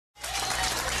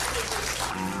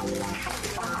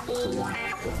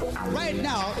Right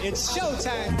now, it's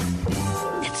showtime.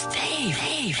 It's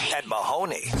Dave. And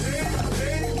Mahoney.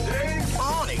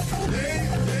 Mahoney.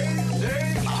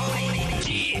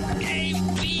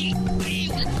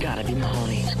 Gotta be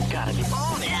Mahoney.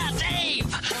 Yeah, Dave.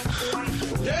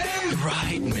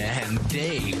 Right, man,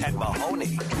 Dave. And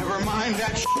Mahoney. Never mind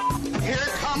that Here it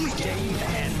comes Dave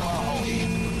and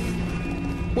Mahoney.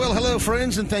 Well, hello,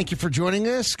 friends, and thank you for joining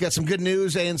us. Got some good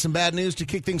news and some bad news to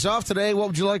kick things off today. What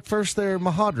would you like first there,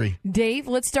 Mahadri? Dave,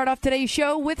 let's start off today's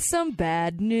show with some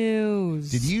bad news.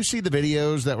 Did you see the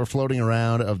videos that were floating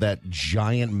around of that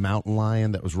giant mountain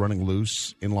lion that was running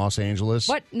loose in Los Angeles?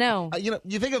 What? No.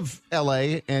 You think of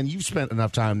L.A., and you've spent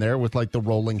enough time there with, like, the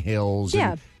rolling hills.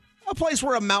 Yeah. And a place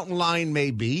where a mountain lion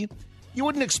may be. You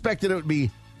wouldn't expect that it would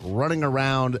be running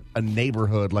around a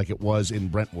neighborhood like it was in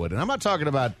Brentwood. And I'm not talking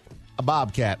about a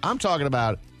bobcat. I'm talking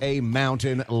about a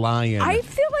mountain lion. I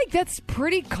feel like that's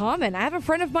pretty common. I have a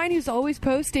friend of mine who's always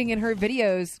posting in her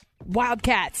videos wild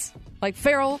cats, like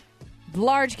feral,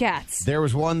 large cats. There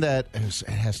was one that it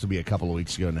has to be a couple of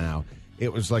weeks ago now.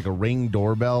 It was like a Ring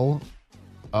doorbell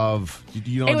of,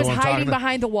 you know, It was what I'm talking hiding about?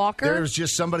 behind the walker. There's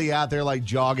just somebody out there like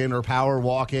jogging or power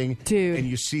walking. Dude. And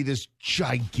you see this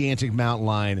gigantic mountain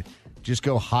lion just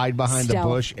go hide behind the Stealth.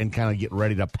 bush and kind of get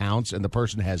ready to pounce, and the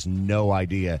person has no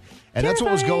idea. And that's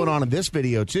what was going on in this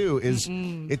video, too, is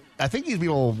I think these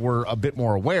people were a bit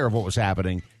more aware of what was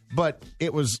happening, but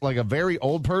it was like a very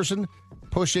old person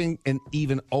pushing an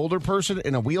even older person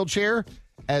in a wheelchair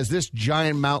as this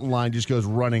giant mountain lion just goes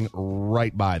running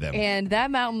right by them. And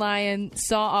that mountain lion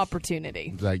saw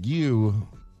opportunity. It's like, you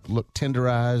look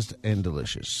tenderized and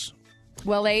delicious.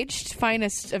 Well-aged,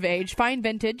 finest of age, fine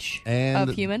vintage And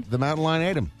of human. the mountain lion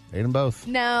ate them. Ate them both.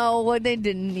 No, they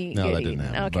didn't eat. No, get they didn't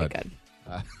eaten. have 'em, Okay, but, good.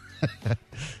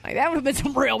 Like, that would have been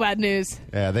some real bad news.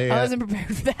 Yeah, they. I wasn't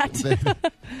prepared for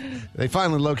that. They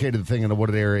finally located the thing in a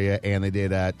wooded area, and they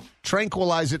did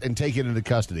tranquilize it and take it into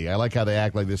custody. I like how they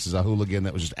act like this is a hooligan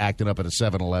that was just acting up at a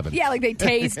 7-Eleven. Yeah, like they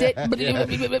tased it.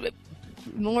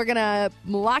 We're going to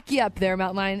lock you up there,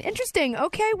 Mountain Lion. Interesting.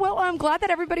 Okay, well, I'm glad that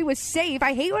everybody was safe.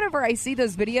 I hate whenever I see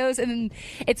those videos, and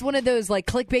it's one of those, like,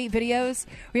 clickbait videos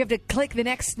where you have to click the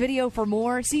next video for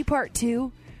more. See part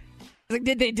 2. Like,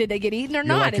 did they get eaten or You're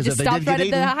not? like, It 'cause just if they stopped did right get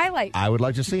at the eaten, highlight. I would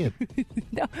like to see it.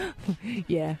 No.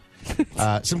 Yeah.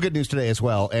 Some good news today as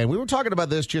well. And we were talking about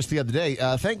this just the other day.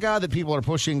 Thank God that people are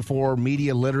pushing for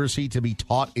media literacy to be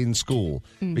taught in school.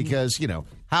 Because, you know,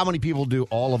 how many people do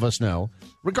all of us know,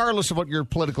 regardless of what your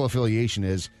political affiliation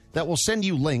is, that will send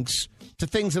you links to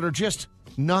things that are just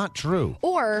not true.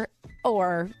 Or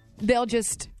they'll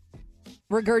just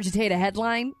regurgitate a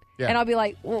headline, Yeah. and I'll be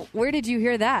like, well, where did you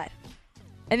hear that?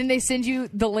 And then they send you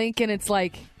the link, and it's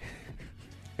like,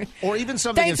 Or even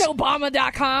something as,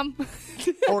 thanksobama.com.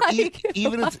 or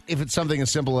even if it's something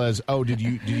as simple as, oh, did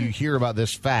you hear about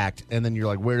this fact? And then you're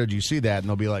like, where did you see that? And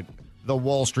they'll be like, the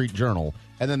Wall Street Journal.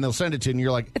 And then they'll send it to you, and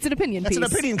you're like, It's an opinion that's piece.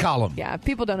 an opinion column. Yeah,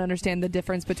 people don't understand the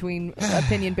difference between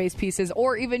opinion-based pieces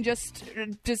or even just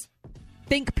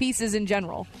think pieces in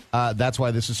general. That's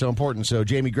why this is so important. So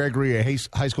Jamie Gregory, a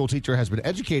high school teacher, has been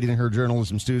educating her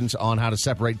journalism students on how to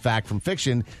separate fact from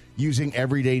fiction using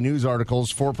everyday news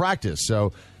articles for practice.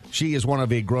 So she is one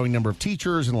of a growing number of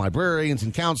teachers and librarians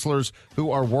and counselors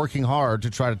who are working hard to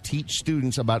try to teach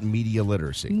students about media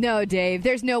literacy. No, Dave,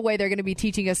 there's no way they're going to be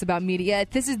teaching us about media.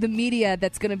 This is the media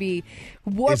that's going to be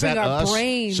Is warping that our us?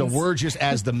 brains. So we're just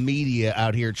as the media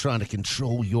out here trying to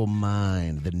control your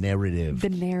mind, the narrative. The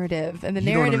narrative. And the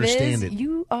You don't narrative is, understand it.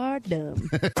 you are dumb.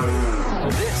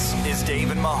 This is Dave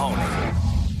and Mahoney.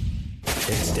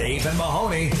 It's Dave and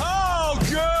Mahoney. Oh,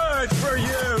 good for you.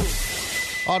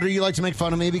 Audrey, you like to make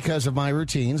fun of me because of my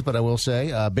routines, but I will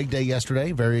say, big day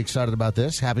yesterday. Very excited about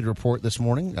this. Happy to report this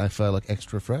morning. I feel like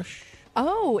extra fresh.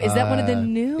 Oh, is that one of the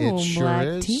new it sure black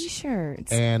is.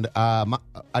 T-shirts? And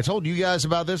I told you guys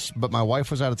about this, but my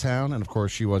wife was out of town, and of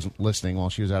course she wasn't listening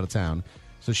while she was out of town.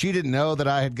 So she didn't know that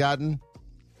I had gotten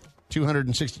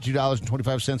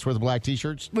 $262.25 worth of black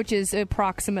T-shirts. Which is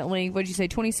approximately, what did you say,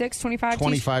 26, 25?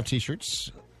 25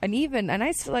 T-shirts. A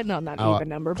nice, no, not even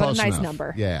number, but a Close nice enough.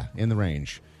 number. Yeah, in the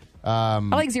range. I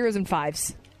like zeros and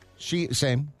fives.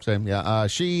 Same, yeah.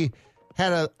 She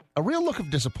had a real look of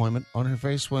disappointment on her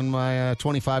face when my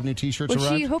 25 new T-shirts Was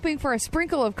arrived. she hoping for a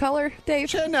sprinkle of color,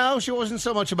 Dave? No, she wasn't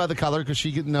so much about the color because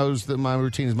she knows that my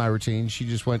routine is my routine. She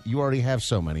just went, you already have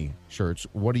so many shirts.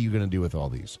 What are you going to do with all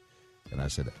these? And I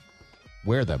said,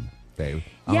 wear them, babe.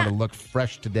 I'm Yeah. going to look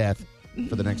fresh to death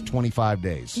for the next 25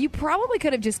 days. You probably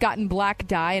could have just gotten black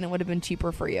dye and it would have been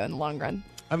cheaper for you in the long run.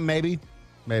 Maybe.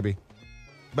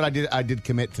 But I did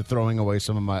commit to throwing away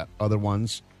some of my other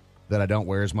ones that I don't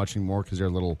wear as much anymore because they're a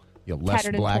little less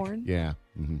Tattered and black. torn. Yeah.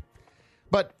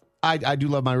 But I do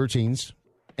love my routines.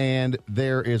 And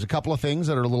there is a couple of things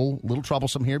that are a little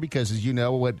troublesome here because, as you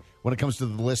know, when it comes to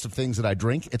the list of things that I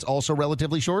drink, it's also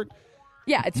relatively short.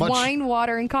 Yeah, it's wine,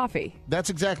 water, and coffee. That's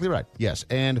exactly right. Yes.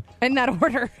 And in that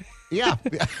order. Yeah,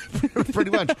 pretty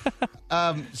much.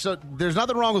 So there's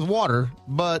nothing wrong with water,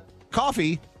 but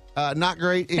coffee, not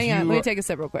great. Hang on, let me take a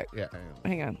sip real quick. Yeah,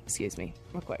 hang on. Excuse me,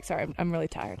 real quick. Sorry, I'm really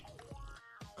tired.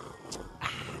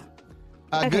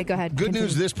 Okay, go ahead. Good Continue.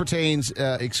 news, this pertains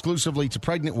exclusively to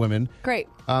pregnant women. Great.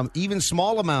 Even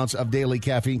small amounts of daily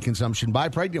caffeine consumption by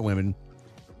pregnant women,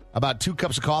 about 2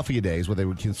 cups of coffee a day is what they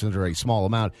would consider a small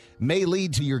amount, may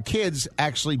lead to your kids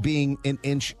actually being an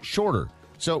inch shorter.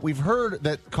 So we've heard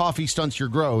that coffee stunts your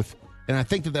growth, and I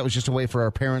think that was just a way for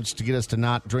our parents to get us to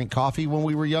not drink coffee when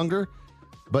we were younger.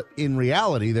 But in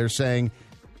reality, they're saying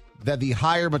that the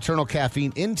higher maternal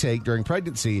caffeine intake during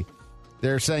pregnancy,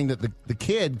 they're saying that the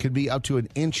kid could be up to an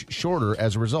inch shorter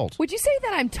as a result. Would you say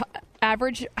that I'm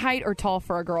average height or tall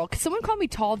for a girl? Because someone called me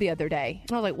tall the other day,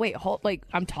 and I was like, "Wait,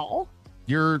 I'm tall."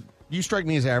 You strike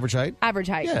me as average height. Average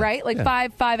height, Yeah, right? Like yeah.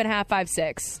 5'5.5",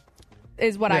 5'6"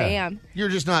 is what I am. You're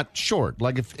just not short.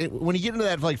 Like when you get into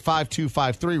that like 5'2",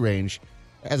 5'3" range,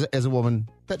 as a woman,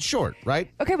 that's short, right?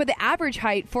 Okay, but the average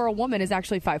height for a woman is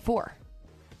actually 5'4".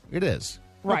 It is.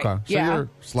 Right, Okay. So yeah. you're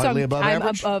slightly So above I'm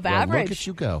average? above Well, average. Look at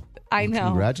you go. I know.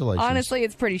 Congratulations. Honestly,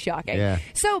 it's pretty shocking. Yeah.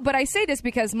 So, but I say this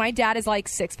because my dad is like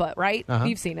 6 foot, right? Uh-huh.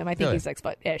 You've seen him. I think Yeah. he's 6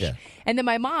 foot-ish. Yeah. And then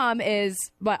my mom is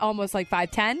almost like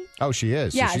 5'10". Oh, she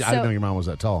is. Yeah, I didn't so- know your mom was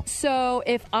that tall. So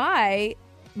if I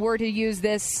were to use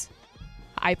this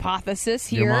hypothesis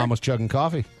here, Your mom was chugging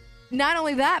coffee. not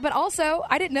only that, but also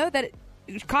I didn't know that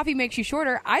coffee makes you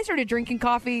shorter. I started drinking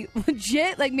coffee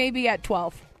legit like maybe at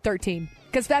 12, 13.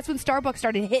 Because that's when Starbucks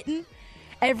started hitting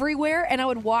everywhere, and I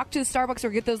would walk to the Starbucks or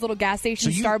get those little gas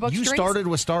station Starbucks you drinks. started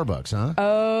with Starbucks, huh?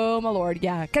 Oh, my Lord,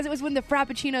 yeah. Because it was when the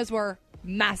Frappuccinos were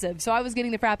massive. So I was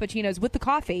getting the Frappuccinos with the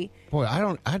coffee. Boy,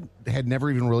 I had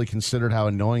never even really considered how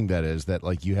annoying that is. That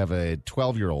like you have a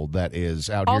 12-year-old that is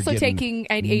out Also here getting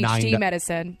taking ADHD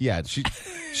medicine. Yeah, she's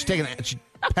she's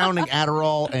pounding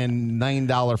Adderall and $9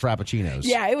 Frappuccinos.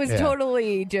 Yeah, it was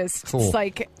totally just Cool.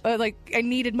 like I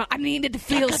needed to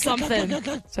feel something.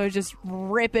 So I was just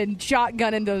ripping,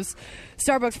 shotgunning those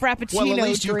Starbucks Frappuccino Well, at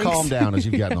least drinks. you've calmed down as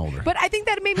you've gotten older. But I think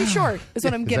that made me short. Is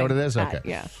what I'm Is getting. that what it is? at. Okay.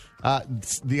 Yeah.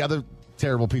 The other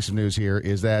terrible piece of news here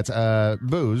is that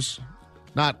booze,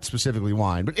 not specifically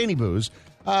wine, but any booze,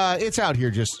 it's out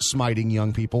here just smiting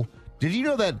young people. Did you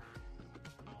know that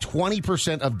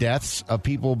 20% of deaths of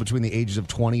people between the ages of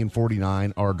 20 and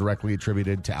 49 are directly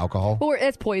attributed to alcohol? Well,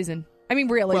 it's poison. I mean,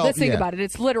 really, Well, let's think yeah. about it.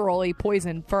 It's literally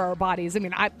poison for our bodies. I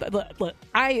mean, look,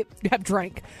 I have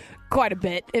drank quite a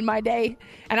bit in my day,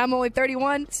 and I'm only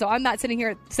 31, so I'm not sitting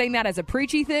here saying that as a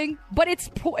preachy thing, but it's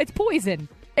poison.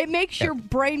 It makes your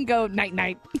brain go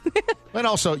night-night. And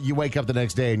also, you wake up the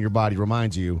next day and your body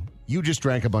reminds you, you just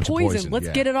drank a bunch of poison. Let's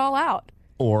Yeah. get it all out.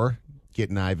 Or get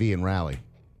an IV and rally.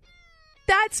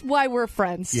 That's why we're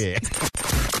friends. Yeah.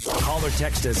 Call or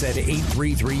text us at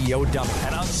 833-YO-DUMP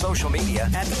and on social media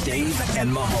at Dave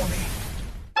and Mahoney.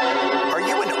 Are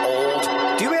you an old?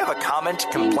 Do you have a comment,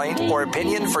 complaint, or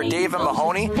opinion for Dave and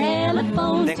Mahoney?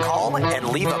 Then call and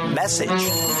leave a message.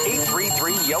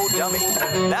 833-YO-DUMMY.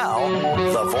 Now,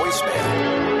 the voicemail.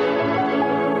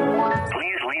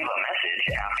 Please leave a message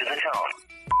after the tone.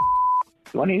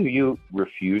 Do any of you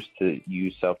refuse to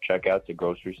use self-checkouts at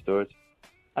grocery stores?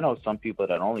 I know some people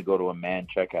that only go to a man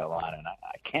checkout line, and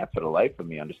I can't for the life of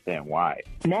me understand why.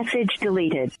 Message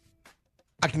deleted.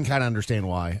 I can kind of understand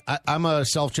why. I'm a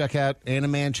self-checkout and a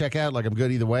man checkout. Like, I'm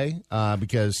good either way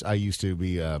because I used to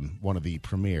be one of the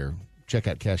premier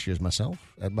checkout cashiers myself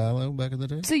at Milo back in the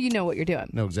day. So you know what you're doing.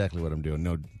 Know exactly what I'm doing.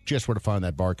 Know just where to find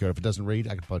that barcode. If it doesn't read,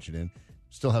 I can punch it in.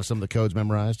 Still have some of the codes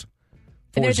memorized.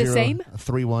 And they're the same?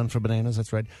 4031 for bananas.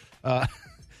 That's right.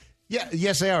 Yeah,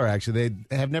 yes, they are, actually.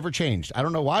 They have never changed. I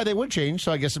don't know why they would change,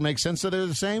 so I guess it makes sense that they're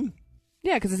the same.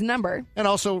 Yeah, because it's a number. And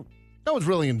also, no one's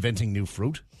really inventing new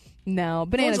fruit. No,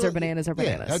 bananas are bananas are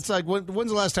bananas. Yeah, it's like, when's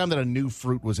the last time that a new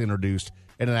fruit was introduced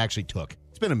and it actually took?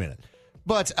 It's been a minute.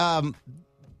 But a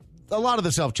lot of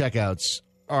the self-checkouts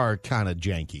are kind of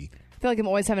janky. I feel like I'm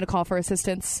always having to call for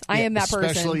assistance. I am that person.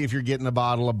 Especially if you're getting a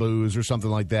bottle of booze or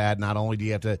something like that. Not only do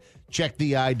you have to check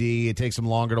the ID, it takes them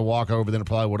longer to walk over than it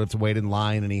probably would have to wait in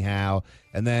line anyhow.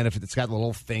 And then if it's got a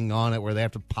little thing on it where they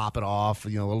have to pop it off, a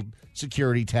little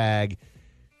security tag.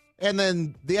 And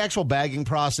then the actual bagging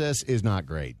process is not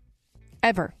great.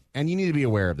 Ever. And you need to be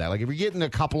aware of that. Like, if you're getting a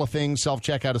couple of things,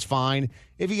 self-checkout is fine.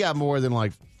 If you got more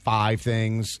than, 5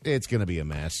 things, it's going to be a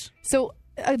mess. So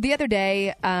the other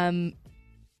day, I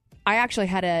actually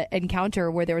had an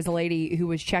encounter where there was a lady who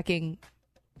was checking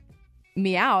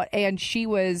me out, and she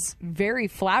was very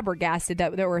flabbergasted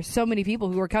that there were so many people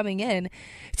who were coming in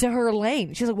to her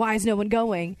lane. She's like, why is no one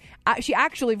going? She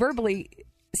actually verbally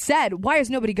said, why is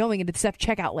nobody going into the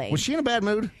self-checkout lane? Was she in a bad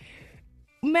mood?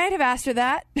 Might have asked her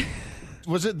that.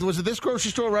 Was it this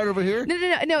grocery store right over here?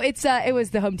 No. It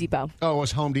was the Home Depot. Oh, it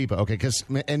was Home Depot. Okay,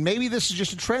 and maybe this is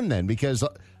just a trend then, because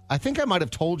I think I might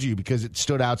have told you, because it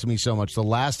stood out to me so much. The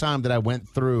last time that I went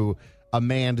through a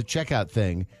manned checkout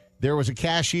thing, there was a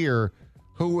cashier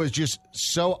who was just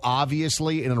so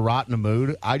obviously in a rotten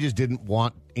mood. I just didn't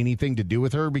want anything to do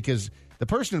with her, because the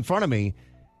person in front of me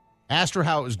asked her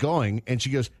how it was going, and she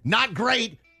goes, "Not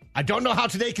great. I don't know how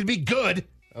today can be good."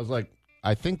 I was like,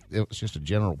 I think it was just a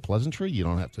general pleasantry. You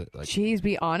don't have to, like... Jeez,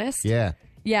 be honest? Yeah.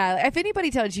 Yeah, if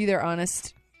anybody tells you they're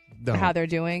honest how they're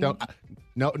doing...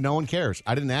 No one cares.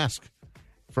 I didn't ask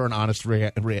for an honest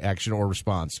reaction or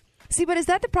response. See, but is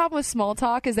that the problem with small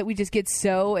talk, is that we just get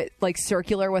so, like,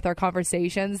 circular with our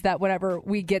conversations that whenever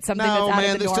we get something that's out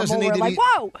of the normal, we're like,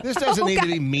 whoa! This doesn't need to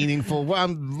be meaningful. Well,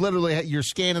 you're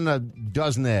scanning a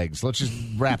dozen eggs. Let's just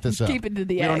wrap this up. Keep it to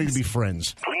the eggs. We don't need to be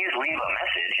friends. Please leave a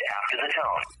message after the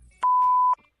tone.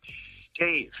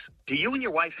 Dave, do you and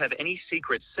your wife have any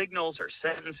secret signals or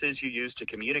sentences you use to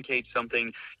communicate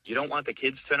something you don't want the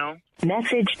kids to know?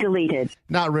 Message deleted.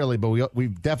 Not really, but we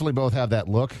definitely both have that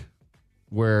look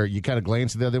where you kind of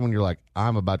glance at the other one. You're like,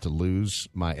 I'm about to lose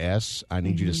my S. I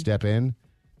need you to step in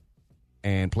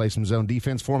and play some zone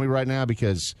defense for me right now,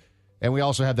 because... And we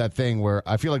also have that thing where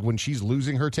I feel like when she's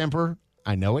losing her temper,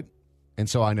 I know it. And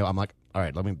so I know, I'm like, all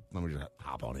right, let me just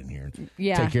hop on in here and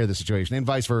take care of the situation. And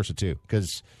vice versa, too.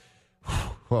 Because,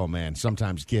 oh, man,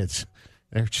 sometimes kids,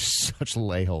 they're just such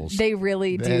lay-holes. They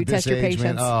really do test your patience.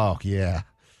 Man, oh, yeah.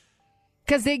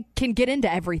 Because they can get into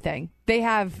everything. They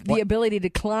have the ability to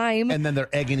climb. And then they're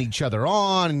egging each other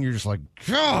on, and you're just like,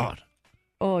 God.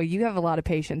 Oh, you have a lot of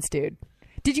patience, dude.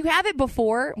 Did you have it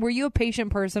before? Were you a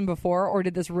patient person before, or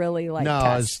did this really, like, No,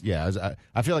 test?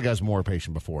 I feel like I was more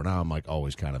patient before. Now I'm, like,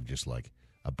 always kind of just, like,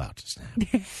 about to snap. Please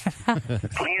leave a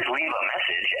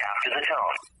message after the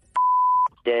tone.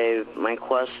 Dave, my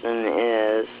question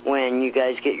is, when you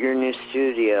guys get your new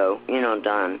studio,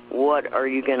 done, what are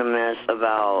you going to miss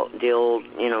about the old,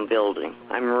 building?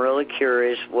 I'm really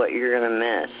curious what you're going to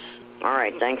miss. All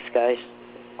right, thanks, guys.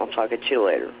 I'll talk to you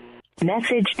later.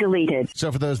 Message deleted.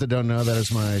 So for those that don't know, that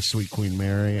is my sweet Queen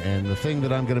Mary. And the thing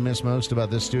that I'm going to miss most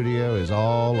about this studio is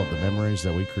all of the memories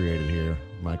that we created here,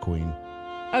 my queen.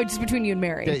 Oh, just between you and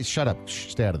Mary. Yeah, shut up.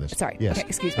 Stay out of this. Sorry. Yes. Okay,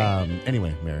 excuse me.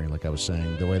 Anyway, Mary, like I was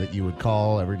saying, the way that you would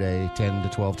call every day 10 to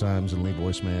 12 times and leave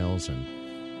voicemails,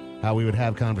 and how we would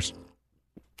have conversations.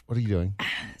 What are you doing?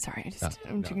 Sorry,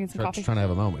 I'm drinking some coffee. Just trying to have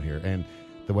a moment here. And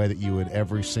the way that you would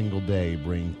every single day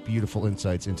bring beautiful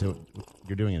insights into...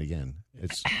 You're doing it again.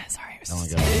 It's sorry. Oh my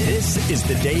God. This is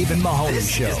the Dave and Mahoney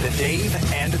Show. This is the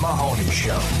Dave and Mahoney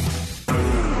Show.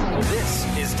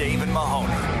 This is Dave and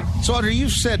Mahoney. So, Audrey,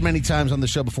 you've said many times on the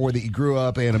show before that you grew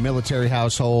up in a military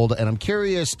household, and I'm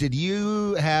curious, did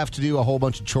you have to do a whole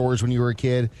bunch of chores when you were a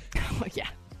kid? Oh, yeah.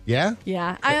 Yeah?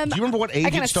 Yeah. Do you remember what age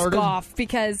it started? I scoff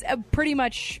because pretty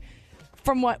much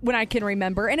from when I can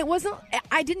remember, and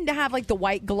I didn't have like the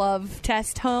white glove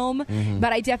test home,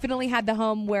 but I definitely had the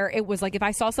home where it was like if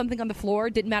I saw something on the floor,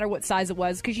 didn't matter what size it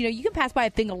was, because you can pass by a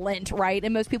thing of lint, right?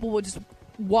 And most people will just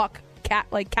walk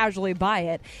casually by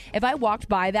it. If I walked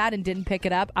by that and didn't pick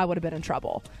it up, I would have been in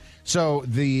trouble. So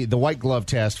the white glove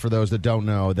test, for those that don't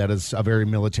know, that is a very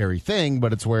military thing,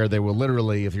 but it's where they will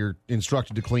literally, if you're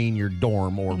instructed to clean your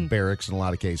dorm or barracks in a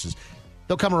lot of cases,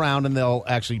 they'll come around and they'll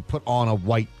actually put on a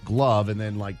white glove and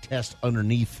then like test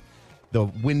underneath the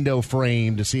window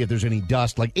frame to see if there's any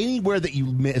dust, like anywhere that you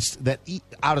missed that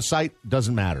out of sight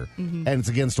doesn't matter. And it's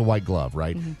against a white glove,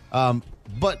 right?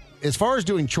 But as far as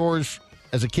doing chores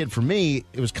as a kid, for me,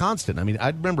 it was constant. I mean, I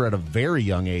remember at a very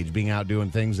young age being out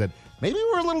doing things that maybe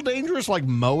were a little dangerous, like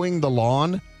mowing the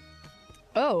lawn.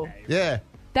 Oh. Yeah.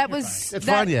 That was... It's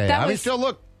fun, yeah. I mean, still,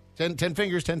 look, 10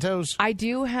 fingers, 10 toes. I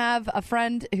do have a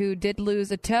friend who did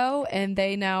lose a toe, and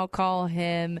they now call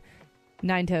him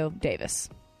Nine-Toe Davis.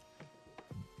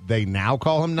 They now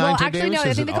call him Nine-Toe Davis? Well, actually, no.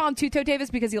 I think they call him Two-Toe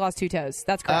Davis because he lost 2 toes.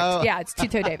 That's correct. Oh. Yeah, it's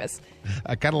Two-Toe Davis.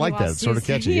 I kind of like that. It's sort of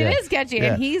catchy. It is catchy,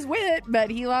 and he's with it,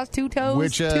 but he lost 2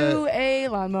 toes to a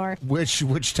lawnmower.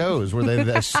 Which toes? Were they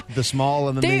the small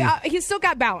and the he's still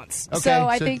got balance. Okay, so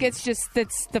I think it's just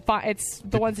it's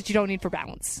the ones that you don't need for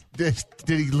balance. Did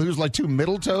he lose like 2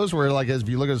 middle toes where, like, if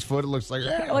you look at his foot, it looks like...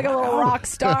 like a little rock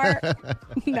star?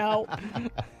 No.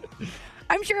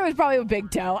 I'm sure it was probably a big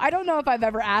toe. I don't know if I've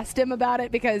ever asked him about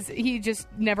it because he just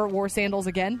never wore sandals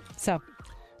again. So,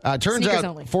 turns sneakers out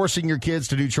only. forcing your kids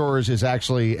to do chores is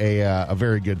actually a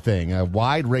very good thing. A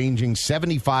wide-ranging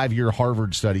 75-year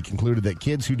Harvard study concluded that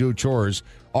kids who do chores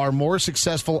are more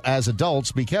successful as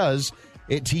adults because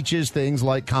it teaches things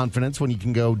like confidence when you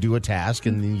can go do a task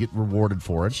and then you get rewarded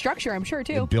for it. Structure, I'm sure,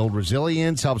 too. It build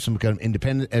resilience, helps them become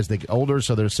independent as they get older.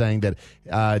 So they're saying that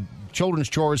children's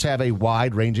chores have a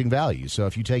wide-ranging value. So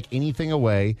if you take anything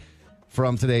away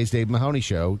from today's Dave Mahoney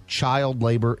Show, child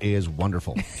labor is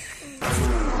wonderful.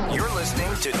 You're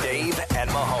listening to Dave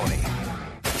and Mahoney.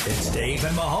 It's Dave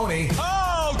and Mahoney.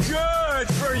 Oh, good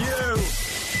for you.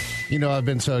 You know, I've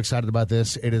been so excited about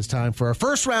this. It is time for our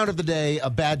first round of the day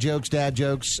of bad jokes, dad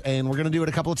jokes, and we're going to do it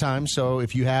a couple of times. So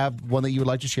if you have one that you would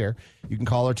like to share, you can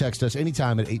call or text us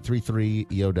anytime at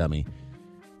 833-YO-DUMMY.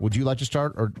 Would you like to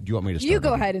start, or do you want me to start? You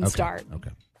go ahead and Okay. start.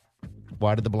 Okay.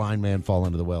 Why did the blind man fall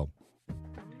into the well?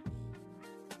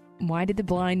 Why did the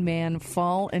blind man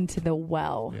fall into the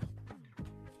well?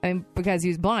 Because he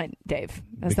was blind, Dave.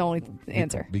 That's the only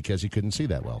answer. Because he couldn't see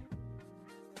that well.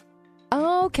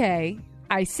 Okay.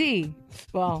 I see.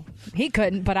 Well, he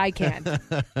couldn't, but I can.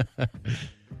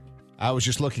 I was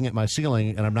just looking at my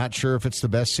ceiling, and I'm not sure if it's the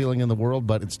best ceiling in the world,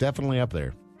 but it's definitely up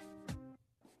there.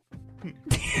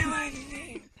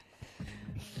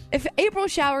 If April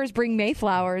showers bring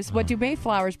Mayflowers, what do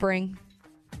Mayflowers bring?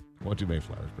 What do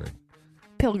Mayflowers bring?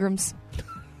 Pilgrims.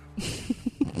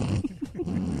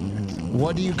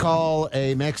 What do you call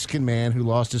a Mexican man who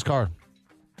lost his car?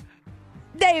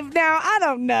 Dave, now, I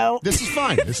don't know. This is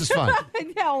fine. This is fine.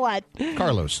 Now what?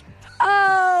 Carlos.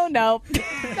 Oh, no.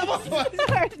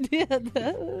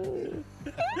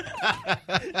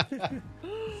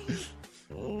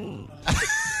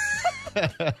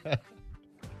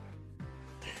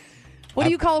 What do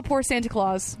you call a poor Santa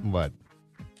Claus? What?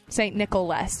 St.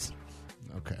 Nicholas.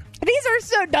 Okay. These are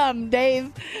so dumb,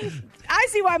 Dave. I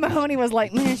see why Mahoney was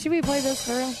like, man, should we play this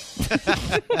for real?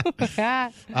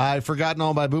 I've forgotten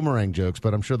all my boomerang jokes,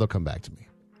 but I'm sure they'll come back to me.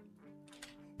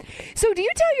 So do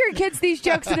you tell your kids these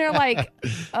jokes and they're like,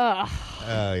 ugh.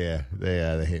 Oh, yeah.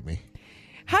 They hate me.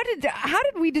 How did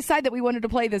we decide that we wanted to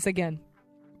play this again?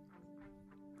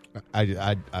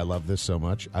 I love this so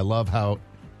much. I love how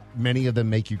many of them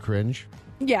make you cringe.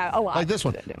 Yeah, a lot. Like this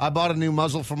one. I bought a new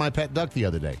muzzle for my pet duck the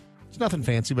other day. It's nothing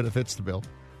fancy, but it fits the bill.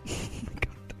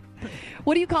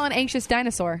 What do you call an anxious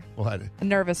dinosaur? What? A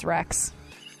nervous Rex.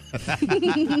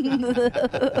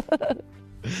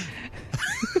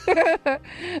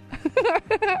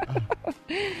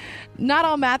 Not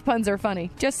all math puns are funny,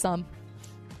 just some.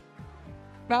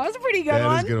 That was a pretty good That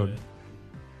one. is a good one.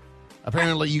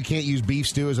 Apparently, you can't use beef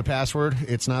stew as a password.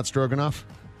 It's not stroganoff.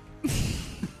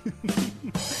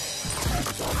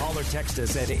 Call or text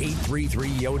us at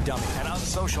 833-YO-DUMMY and on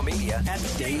social media at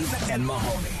Dave and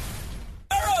Mahoney.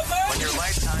 When your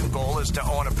lifetime goal is to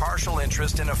own a partial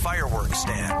interest in a fireworks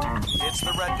stand, it's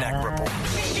the Redneck Report.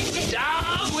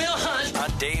 Dog will hunt on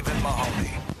Dave and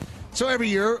Mahoney. So every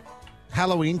year,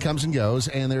 Halloween comes and goes,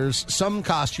 and there's some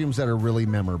costumes that are really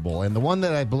memorable. And the one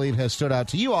that I believe has stood out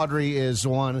to you, Audrey, is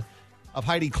one of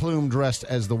Heidi Klum dressed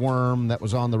as the worm that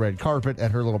was on the red carpet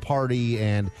at her little party,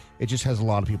 and it just has a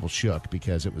lot of people shook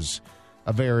because it was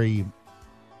a very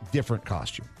different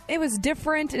costume. It was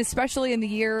different, especially in the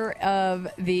year of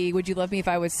the Would You Love Me If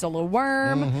I Was Still a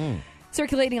Worm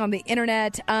circulating on the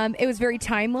internet. It was very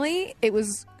timely. It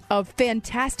was a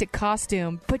fantastic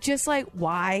costume, but just like,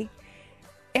 why?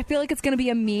 I feel like it's going to be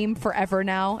a meme forever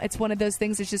now. It's one of those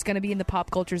things that's just going to be in the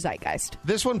pop culture zeitgeist.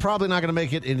 This one probably not going to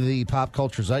make it into the pop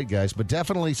culture zeitgeist, but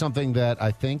definitely something that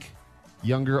I think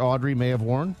younger Audrey may have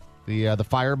worn. The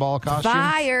Fireball costume.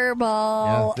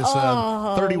 Fireball. Yeah, this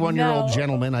 31-year-old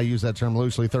gentleman, I use that term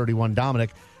loosely, 31 Dominic,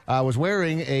 was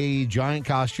wearing a giant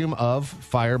costume of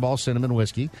Fireball cinnamon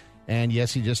whiskey. And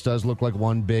yes, he just does look like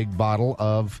one big bottle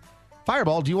of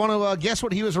Fireball. Do you want to guess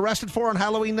what he was arrested for on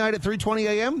Halloween night at 3:20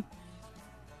 a.m.?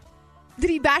 Did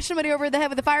he bash somebody over the head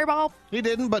with a fireball? He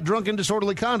didn't, but drunken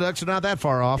disorderly conduct, so not that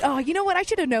far off. Oh, you know what? I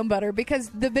should have known better because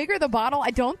the bigger the bottle,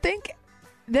 I don't think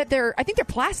that I think they're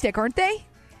plastic, aren't they?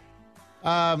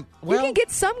 Well, you can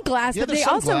get some glass, yeah, but they there's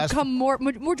some also glass. come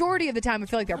majority of the time. I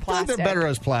feel like they're I think plastic. they're better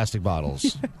as plastic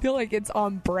bottles. I feel like it's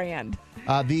on brand.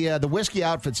 The whiskey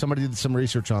outfit, somebody did some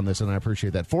research on this, and I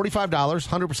appreciate that. $45,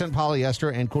 100%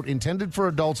 polyester, and, quote, intended for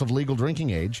adults of legal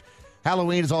drinking age.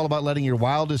 Halloween is all about letting your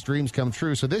wildest dreams come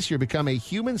true, so this year become a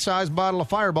human-sized bottle of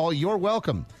Fireball. You're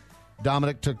welcome.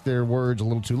 Dominic took their words a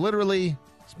little too literally,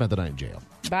 spent the night in jail.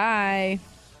 Bye.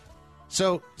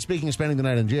 So, speaking of spending the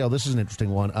night in jail, this is an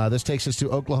interesting one. This takes us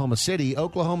to Oklahoma City.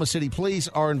 Oklahoma City police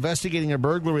are investigating a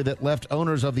burglary that left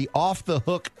owners of the Off the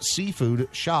Hook Seafood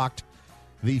shocked.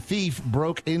 The thief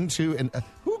broke into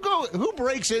who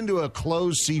breaks into a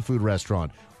closed seafood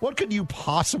restaurant? What could you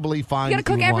possibly find? You got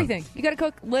to cook want? everything. You got to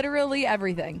cook literally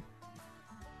everything.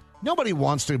 Nobody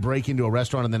wants to break into a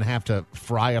restaurant and then have to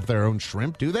fry up their own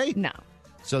shrimp, do they? No.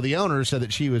 So the owner said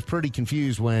that she was pretty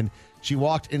confused when she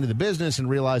walked into the business and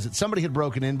realized that somebody had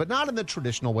broken in, but not in the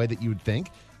traditional way that you would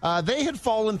think. They had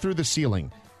fallen through the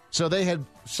ceiling. So they had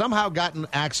somehow gotten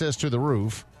access to the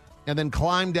roof and then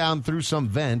climbed down through some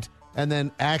vent and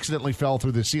then accidentally fell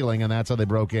through the ceiling, and that's how they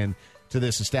broke in to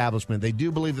this establishment. They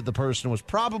do believe that the person was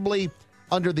probably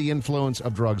under the influence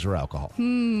of drugs or alcohol.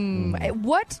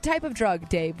 What type of drug,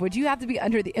 Dave, would you have to be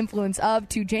under the influence of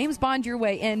to James Bond your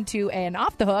way into an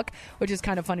Off the Hook, which is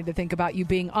kind of funny to think about you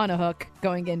being on a hook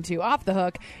going into Off the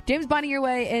Hook, James Bonding your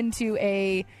way into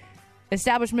a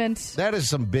establishment That is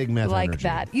some big meth like energy.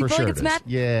 that. You For feel sure like it's it is. meth?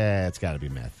 Yeah, it's got to be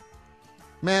meth.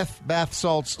 Meth, bath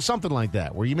salts, something like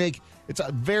that, where you make it's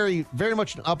a very, very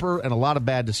much an upper and a lot of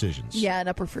bad decisions. Yeah, an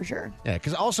upper for sure. Yeah,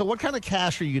 because also, what kind of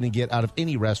cash are you going to get out of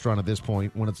any restaurant at this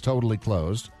point when it's totally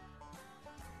closed?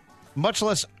 Much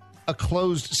less a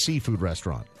closed seafood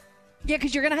restaurant. Yeah,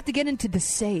 because you're going to have to get into the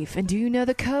safe. And do you know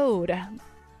the code?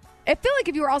 I feel like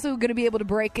if you were also going to be able to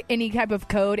break any type of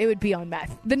code, it would be on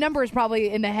meth. The numbers probably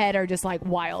in the head are just like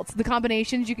wild. The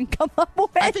combinations you can come up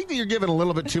with. I think that you're giving a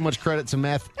little bit too much credit to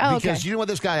meth because you know what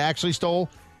this guy actually stole?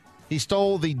 He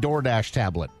stole the DoorDash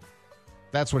tablet.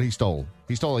 That's what he stole.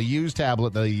 He stole a used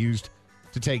tablet that he used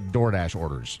to take DoorDash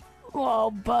orders. Oh,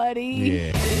 buddy.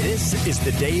 Yeah. This is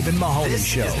the Dave and Mahoney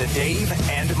Show. This is the Dave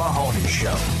and Mahoney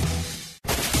Show.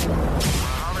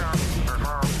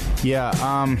 Yeah,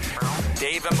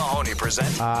 Dave and Mahoney present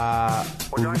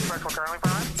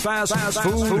Fast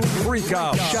Food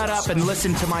Freakout. Shut up and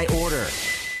listen to my order.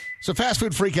 So fast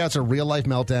food freakouts are real-life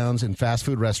meltdowns in fast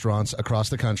food restaurants across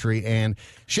the country. And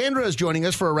Chandra is joining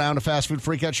us for a round of fast food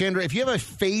freakout. Chandra, if you have a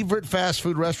favorite fast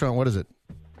food restaurant, what is it?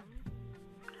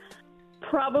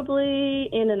 Probably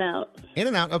In-N-Out.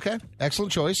 In-N-Out, okay.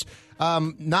 Excellent choice.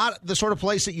 Not the sort of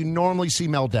place that you normally see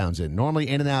meltdowns in. Normally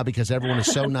In-N-Out, because everyone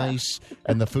is so nice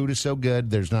and the food is so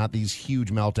good, there's not these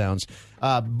huge meltdowns.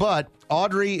 But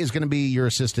Audrey is going to be your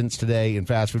assistant today in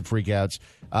Fast Food Freakouts.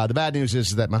 The bad news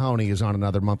is that Mahoney is on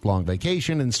another month-long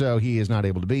vacation, and so he is not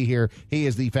able to be here. He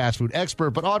is the fast food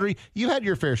expert. But Audrey, you had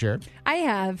your fair share. I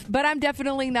have, but I'm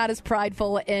definitely not as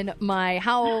prideful in my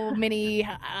how many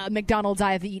McDonald's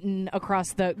I have eaten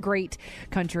across the great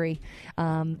country.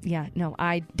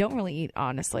 I don't really eat,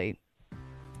 honestly,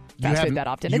 fast food that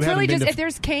often. It's really just if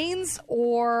there's Cane's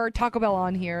or Taco Bell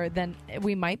on here, then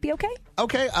we might be okay.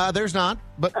 Okay, there's not,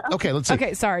 but okay, let's see.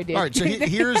 Okay, sorry, dude. All right, so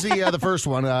here's the first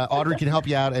one. Audrey can help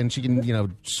you out, and she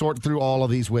can sort through all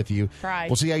of these with you. Right.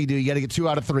 We'll see how you do. You got to get 2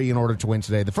 out of 3 in order to win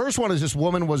today. The first one is this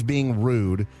woman was being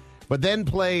rude, but then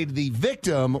played the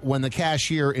victim when the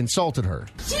cashier insulted her.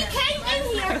 She came in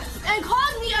here and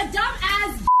called me a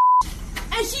dumbass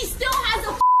and she still has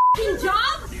a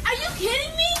job? Are you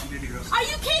kidding me? Are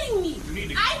you kidding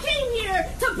me? I came here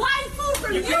to buy food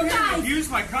from you guys. Abuse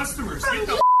my customers. From you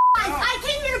guys. I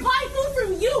came here to buy food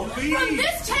from you. Please. From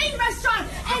this chain restaurant.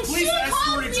 And she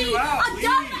called me a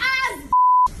dumbass.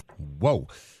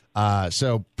 Whoa.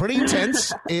 So pretty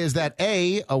intense. Is that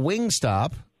A, a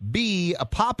Wingstop, B, a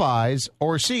Popeyes,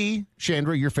 or C,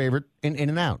 Chandra, your favorite in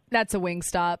In-N-Out? That's a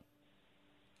Wingstop.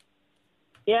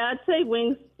 Yeah, I'd say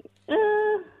Wings.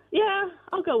 Yeah,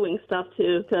 I'll go Wingstop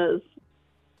too, because,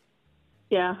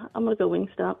 I'm going to go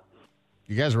Wingstop.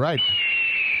 You guys are right.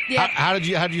 Yeah. How did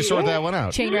you sort that one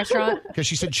out? Chain restaurant. Because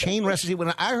she said chain restaurant.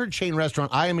 When I heard chain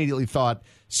restaurant, I immediately thought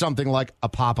something like a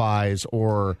Popeyes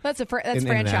or That's an franchise.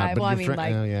 In-N-Out, Well, I but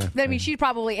mean, I mean, she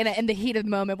probably in the heat of the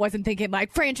moment wasn't thinking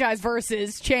like franchise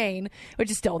versus chain,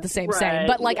 which is still the same.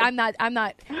 But like, I'm not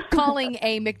calling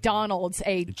a McDonald's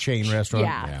a chain restaurant.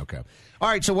 Yeah. Okay. All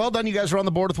right. So well done. You guys are on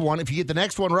the board with one. If you get the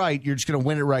next one right, you're just going to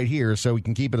win it right here. So we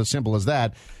can keep it as simple as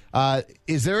that.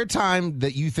 Is there a time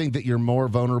that you think that you're more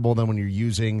vulnerable than when you're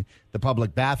using the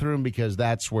public bathroom? Because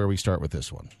that's where we start with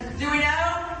this one. Do we know?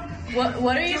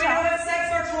 What are you Do we know what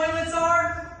sex our toilets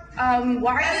are?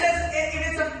 Why If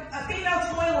it's a female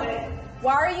toilet.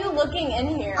 Why are you looking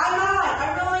in here? I'm not.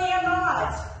 I really am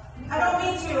not. I don't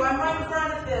mean to. I'm right in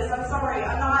front of this. I'm sorry.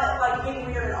 I'm not being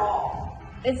weird at all.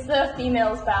 It's the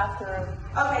female's bathroom.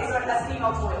 Okay, so it has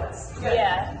female toilets. Good.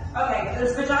 Yeah. Okay,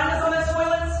 there's vaginas on those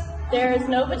toilets? There is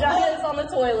no vaginas on the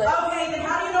toilet. Okay, then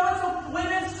how do you know it's a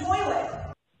women's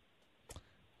toilet?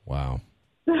 Wow.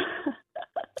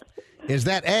 Is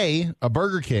that A, a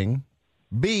Burger King,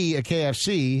 B, a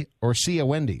KFC, or C, a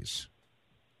Wendy's?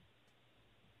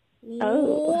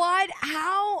 Oh. What?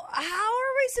 How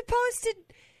are we supposed to?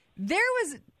 There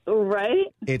was Right?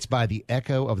 It's by the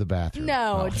echo of the bathroom.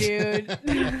 no, dude.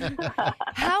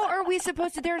 How are we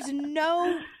supposed to? There's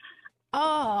no.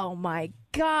 Oh my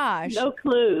gosh. No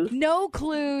clues. No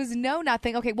clues. No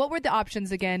nothing. Okay, what were the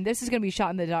options again? This is going to be shot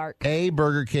in the dark. A,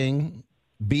 Burger King,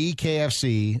 B,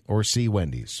 KFC, or C,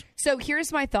 Wendy's. So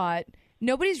here's my thought.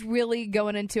 Nobody's really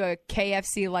going into a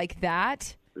KFC like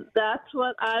that. That's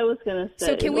what I was going to say.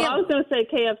 So can we I was going to say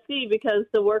KFC because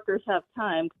the workers have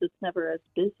time because it's never as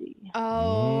busy.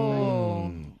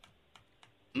 Oh.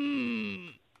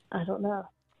 I don't know.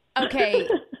 Okay.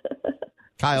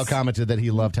 Kyle commented that he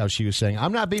loved how she was saying,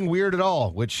 I'm not being weird at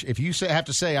all, which if you have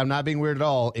to say I'm not being weird at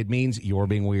all, it means you're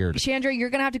being weird. Chandra, you're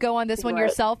going to have to go on this one Right.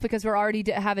 yourself because we're already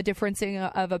have a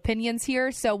differencing of opinions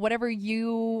here. So whatever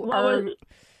you are.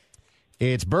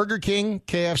 It's Burger King,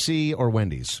 KFC, or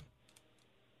Wendy's.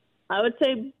 I would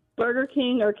say Burger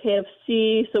King or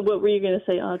KFC. So what were you going to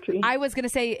say, Audrey? I was going to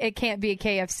say it can't be a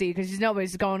KFC because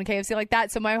nobody's going to KFC like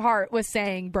that. So my heart was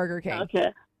saying Burger King.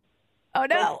 Okay. Oh,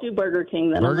 no. Let's do Burger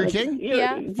King then. Burger King?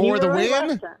 Yeah. For the right win?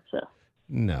 last time, so.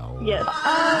 No. Yes. No.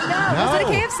 Was it a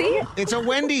KFC? It's a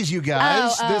Wendy's, you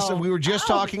guys. Oh. We were just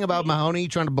talking about Mahoney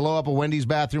trying to blow up a Wendy's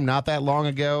bathroom not that long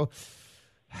ago.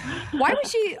 Why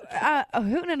was she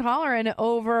hooting and hollering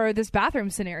over this bathroom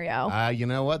scenario? You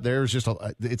know what? There's just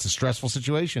it's a stressful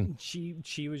situation.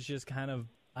 She was just kind of,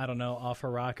 I don't know, off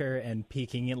her rocker and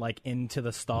peeking it like into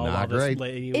the stall Not while great. this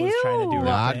lady was trying to do her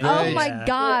Not thing. great. Oh, my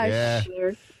gosh. Yeah.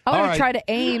 I'm All going right. to try to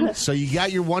aim. So you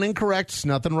got your one incorrect.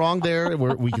 Nothing wrong there.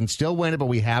 We can still win it, but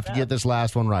we have to get this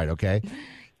last one right, okay?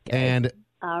 And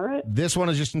All right. this one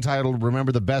is just entitled,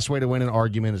 Remember, the best way to win an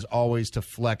argument is always to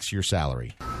flex your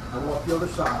salary. I walk the other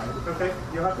side. Okay,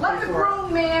 you'll have to Let pay the for it.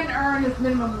 grown man earn his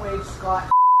minimum wage, Scott.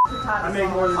 I make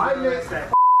more than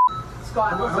that.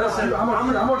 Scott, Listen, how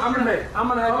much you make? How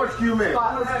much do you make?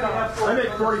 I make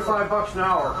 $35 an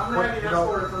hour. I'm gonna have you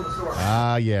escorted from the store.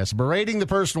 Ah, yes. Berating the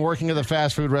person working at the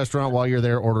fast food restaurant while you're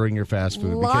there ordering your fast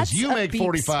food. Lots because you of make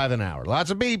beeps. $45 an hour.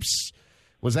 Lots of beeps.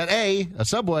 Was that A, a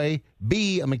Subway,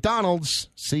 B, a McDonald's,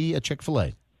 C, a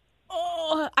Chick-fil-A?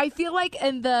 Oh, I feel like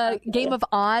in the game of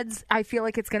odds, I feel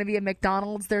like it's going to be a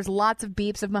McDonald's. There's lots of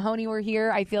beeps. If Mahoney were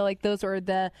here, I feel like those were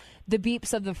the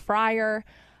beeps of the fryer.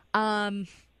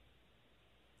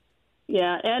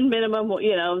 Yeah, and minimum,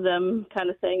 them kind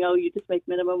of saying, oh, you just make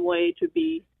minimum wage would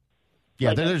be. Yeah,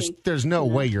 Like, I think- there's no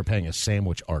way you're paying a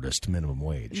sandwich artist minimum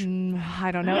wage.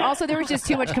 I don't know. Also, there was just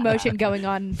too much commotion going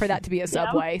on for that to be a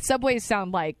Subway. Subways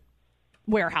sound like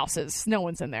warehouses. No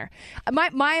one's in there.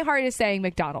 My heart is saying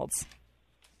McDonald's.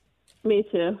 Me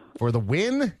too. For the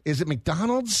win? Is it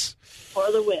McDonald's? For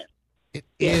the win. It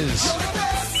is.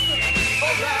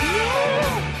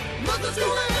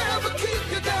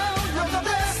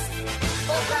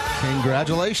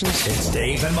 Congratulations. It's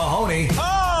Dave and Mahoney.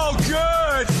 Oh,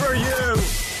 good for you.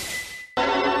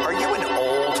 Are you an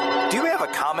old? Do you have a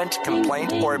comment,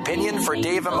 complaint, or opinion for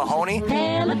Dave and Mahoney?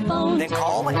 Then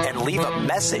call and leave a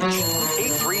message.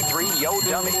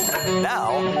 833-YO-DUMMY.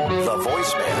 Now, the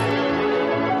voicemail.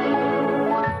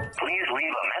 Please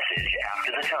leave a message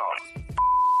after the tone.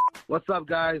 What's up,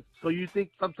 guys? So you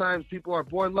think sometimes people are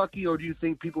born lucky, or do you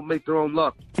think people make their own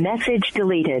luck? Message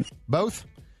deleted. Both.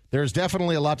 There's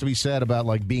definitely a lot to be said about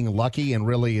like being lucky, and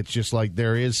really it's just like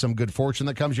there is some good fortune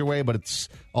that comes your way, but it's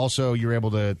also you're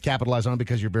able to capitalize on it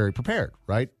because you're very prepared,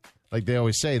 right? Like they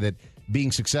always say that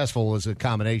being successful is a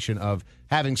combination of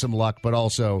having some luck, but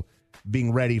also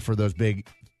being ready for those big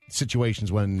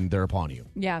situations when they're upon you.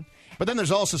 Yeah. But then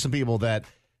there's also some people that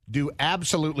do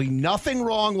absolutely nothing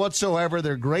wrong whatsoever.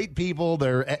 They're great people.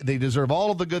 They deserve all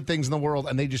of the good things in the world,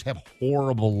 and they just have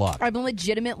horrible luck. I'm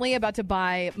legitimately about to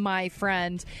buy my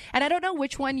friend, and I don't know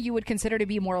which one you would consider to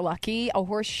be more lucky, a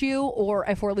horseshoe or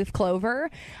a four-leaf clover.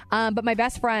 But my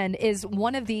best friend is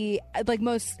one of the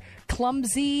most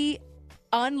clumsy,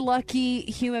 unlucky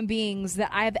human beings that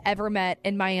I've ever met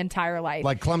in my entire life.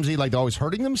 Like clumsy, like always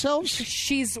hurting themselves?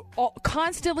 She's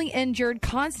constantly injured,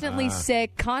 constantly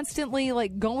sick, constantly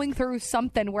like going through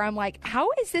something where I'm like, how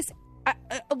is this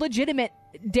a legitimate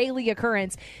daily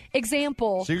occurrence?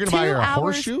 Example. So you're going to buy her a 2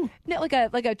 hours, horseshoe? No, like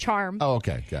a charm. Oh,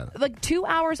 okay. Got it. Like 2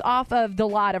 hours off of the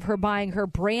lot of her buying her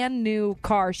brand new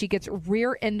car, she gets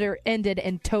rear-ended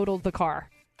and totaled the car.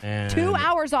 And, 2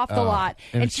 hours off the lot.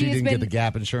 And she has didn't been, get the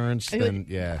gap insurance, then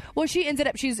yeah. Well,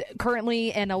 she's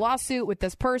currently in a lawsuit with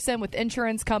this person, with the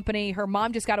insurance company. Her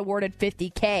mom just got awarded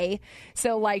 $50K.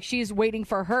 So, like, she's waiting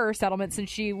for her settlement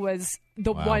since she was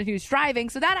the one who's driving.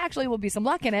 So that actually will be some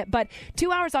luck in it. But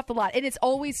 2 hours off the lot. And it's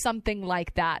always something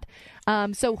like that.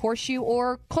 So horseshoe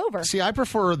or clover. See, I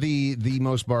prefer the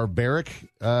most barbaric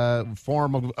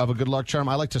form of a good luck charm.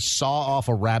 I like to saw off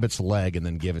a rabbit's leg and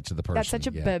then give it to the person. That's such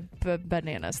a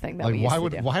bananas thing that like, we used why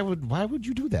to would do. why would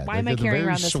you do that? Why am I carrying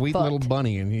around this sweet foot? little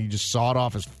bunny and you just saw it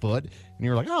off his foot and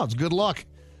you're like, oh, it's good luck.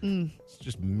 It's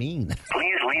just mean.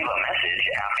 Please leave a message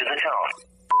after the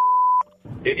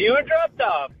tone. If you were dropped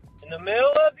off in the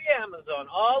middle of the Amazon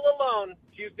all alone,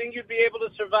 do you think you'd be able to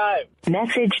survive?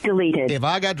 Message deleted. If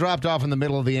I got dropped off in the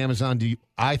middle of the Amazon,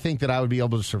 I think that I would be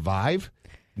able to survive?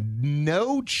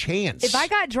 No chance. If I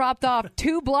got dropped off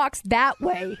 2 blocks that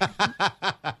way,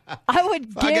 I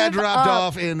would give I got dropped up.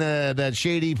 off in that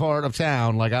shady part of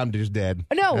town, like I'm just dead.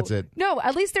 No, that's it. No,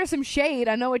 at least there's some shade.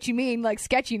 I know what you mean, like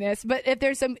sketchiness. But if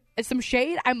there's some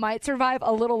shade, I might survive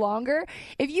a little longer.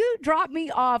 If you drop me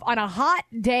off on a hot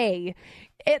day,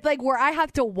 where I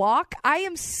have to walk, I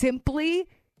am simply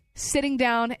sitting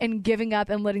down and giving up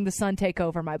and letting the sun take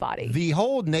over my body. The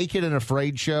whole Naked and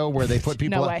Afraid show where they put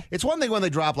people... No way. It's one thing when they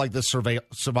drop like the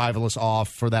survivalists off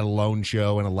for that Alone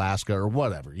show in Alaska or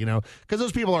whatever, because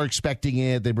those people are expecting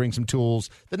it. They bring some tools.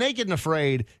 The Naked and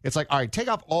Afraid, it's like, all right, take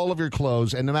off all of your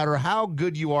clothes, and no matter how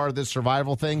good you are at this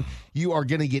survival thing, you are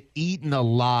going to get eaten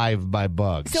alive by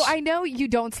bugs. So I know you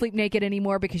don't sleep naked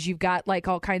anymore because you've got like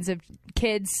all kinds of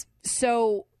kids.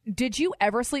 So... Did you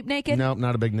ever sleep naked? No,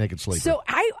 not a big naked sleeper. So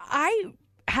I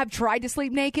have tried to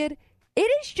sleep naked. It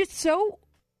is just so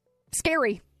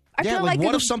scary. I feel like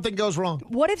what if something goes wrong?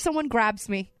 What if someone grabs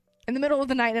me in the middle of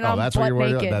the night and I'm that's what butt you're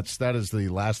worried naked? about. That is the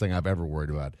last thing I've ever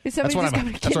worried about. Is That's somebody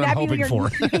what just gonna I'm kidnap you hoping when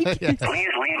for. you're naked? Please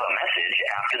leave a message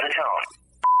after the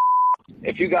tone.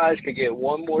 If you guys could get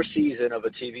one more season of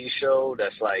a TV show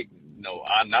that's like,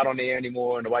 I'm not on the air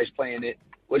anymore and nobody's playing it,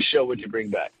 what show would you bring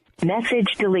back? Message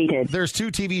deleted. There's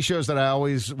 2 TV shows that I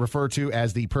always refer to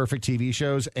as the perfect TV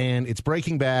shows, and it's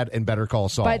Breaking Bad and Better Call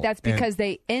Saul. But that's because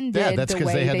they ended that's the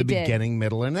because way they had the did. beginning,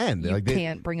 middle, and end. You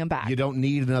can't bring them back. You don't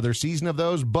need another season of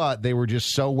those, but they were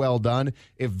just so well done.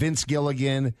 If Vince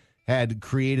Gilligan had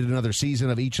created another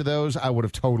season of each of those, I would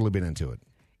have totally been into it.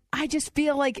 I just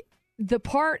feel like the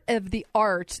part of the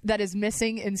art that is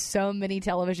missing in so many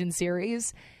television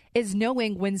series is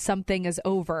knowing when something is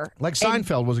over. Like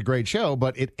Seinfeld was a great show,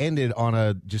 but it ended on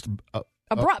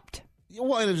abrupt.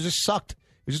 Well, it just sucked. It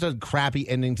was just a crappy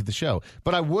ending to the show.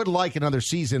 But I would like another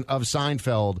season of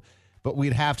Seinfeld, but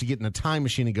we'd have to get in a time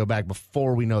machine and go back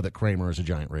before we know that Kramer is a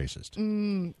giant racist.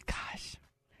 Gosh.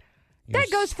 That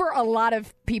goes for a lot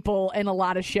of people and a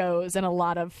lot of shows and a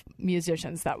lot of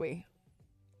musicians that we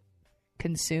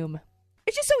consume.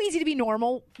 It's just so easy to be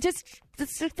normal. Just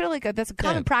feel like that's a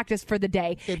common practice for the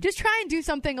day. Just try and do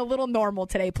something a little normal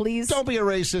today, please. Don't be a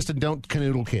racist and don't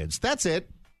canoodle kids. That's it.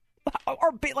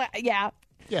 Or be like, yeah.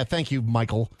 Yeah, thank you,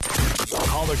 Michael.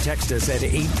 Call or text us at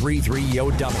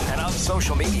 833-YO-DUMMY and on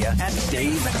social media at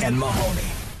Dave and Mahoney.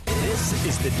 This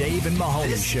is the Dave and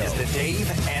Mahoney Show. This is the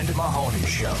Dave and Mahoney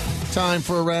Show. Time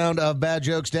for a round of bad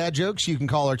jokes, dad jokes. You can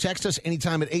call or text us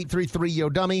anytime at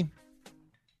 833-YO-DUMMY.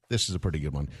 This is a pretty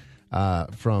good one.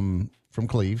 From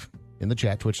Cleve in the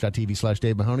chat,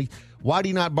 twitch.tv/Dave Mahoney. Why do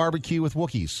you not barbecue with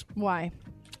Wookiees? Why?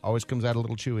 Always comes out a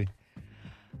little chewy.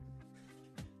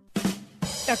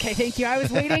 Okay, thank you. I was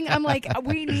waiting. I'm like,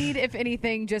 we need, if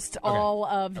anything, just all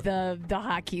of the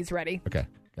hotkeys ready. Okay,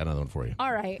 got another one for you.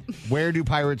 All right. Where do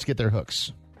pirates get their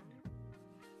hooks?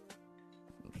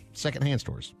 Secondhand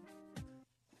stores.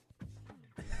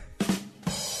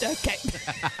 Okay.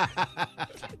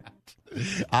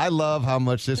 I love how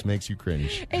much this makes you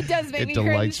cringe. It does make me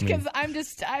delights cringe because I'm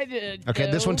just,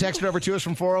 Okay, this one texted over to us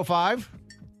from 405.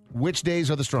 Which days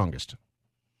are the strongest?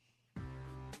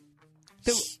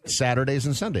 Saturdays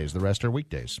and Sundays. The rest are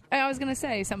weekdays. I was going to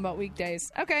say something about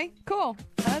weekdays. Okay, cool.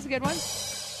 That's a good one.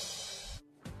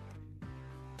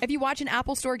 If you watch an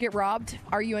Apple store get robbed,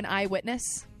 are you an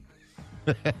eyewitness?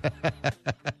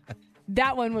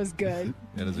 That one was good.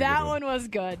 That one was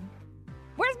good.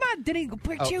 Where's my Denny?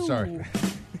 Oh, sorry.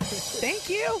 Thank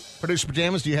you. Producer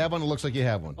Pajamas, do you have one? It looks like you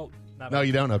have one. Oh, no,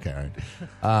 you don't? Okay,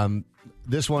 all right.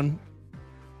 This one,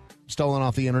 stolen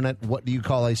off the internet. What do you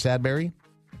call a sadberry?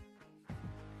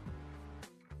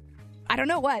 I don't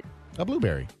know what. A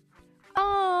blueberry.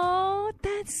 Oh,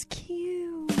 that's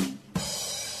cute.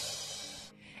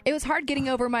 It was hard getting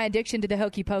over my addiction to the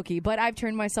hokey pokey, but I've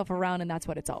turned myself around, and that's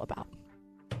what it's all about.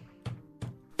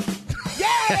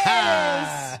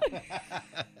 Yes!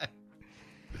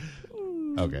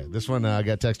 Okay, this one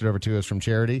got texted over to us from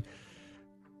Charity.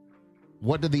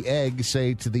 What did the egg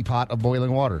say to the pot of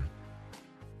boiling water?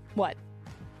 What?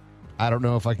 I don't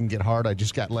know if I can get hard. I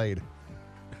just got laid.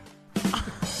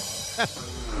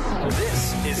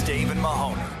 This is Dave and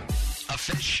Mahoney. A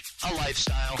fish, a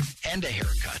lifestyle, and a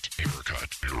haircut.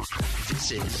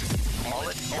 This is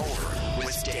Mullet Over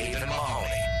with Dave and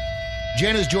Mahoney.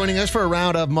 Jen is joining us for a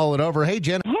round of Mullet Over. Hey,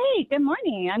 Jen. Hey, good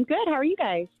morning. I'm good. How are you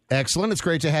guys? Excellent. It's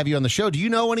great to have you on the show. Do you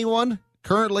know anyone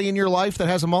currently in your life that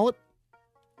has a mullet?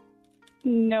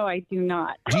 No, I do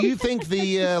not. Do you think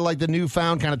the the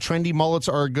newfound kind of trendy mullets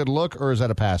are a good look, or is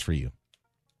that a pass for you?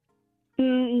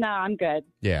 No, I'm good.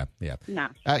 Yeah. No.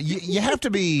 You have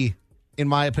to be, in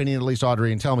my opinion, at least,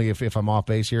 Audrey, and tell me if I'm off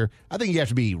base here. I think you have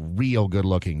to be real good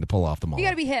looking to pull off the mullet. You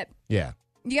got to be hip. Yeah.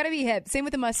 You got to be hip. Same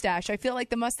with the mustache. I feel like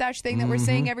the mustache thing that we're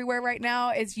seeing everywhere right now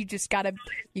is you got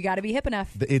to be hip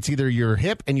enough. It's either you're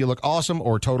hip and you look awesome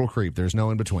or total creep. There's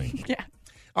no in between. Yeah.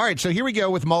 All right, so here we go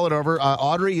with Mullet Over.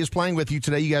 Audrey is playing with you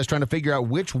today. You guys trying to figure out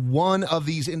which one of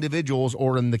these individuals,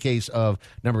 or in the case of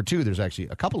number 2, there's actually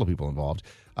a couple of people involved,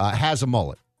 has a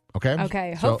mullet. Okay?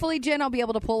 Okay. So- Hopefully, Jen, I'll be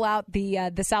able to pull out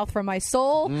the South from my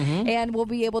soul, and we'll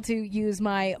be able to use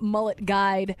my mullet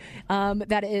guide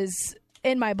that is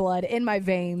in my blood, in my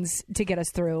veins, to get us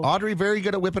through. Audrey, very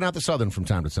good at whipping out the Southern from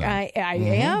time to time. I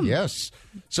am. Yes.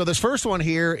 So this first one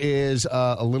here is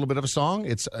a little bit of a song.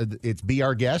 It's Be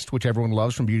Our Guest, which everyone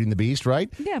loves from Beauty and the Beast, right?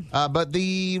 Yeah. But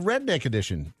the redneck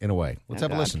edition, in a way. Let's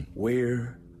have a listen.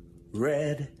 We're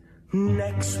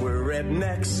rednecks, we're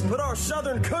rednecks. Put our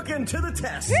Southern cooking to the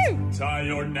test. Tie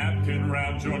your napkin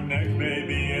round your neck,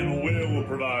 baby, and we'll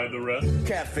provide the rest.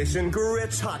 Catfish and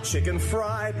grits, hot chicken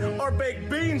fried. Our baked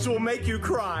beans will make you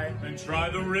cry. And try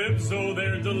the ribs, oh,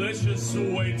 they're delicious.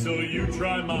 So wait till you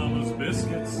try Mama's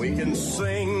biscuits. We can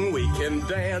sing, we can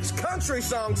dance. Country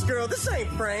songs, girl, this ain't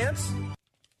France.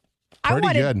 I Pretty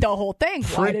wanted good. the whole thing.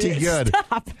 Why did Pretty it good.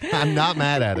 Stop? I'm not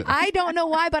mad at it. I don't know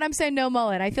why, but I'm saying no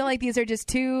mullet. I feel like these are just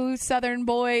two Southern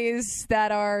boys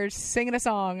that are singing a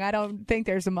song. I don't think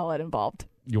there's a mullet involved.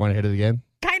 You want to hit it again?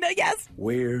 Kind of, yes.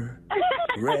 We're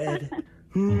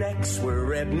rednecks, we're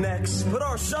rednecks. Put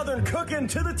our Southern cooking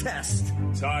to the test.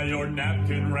 Tie your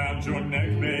napkin round your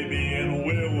neck, baby, and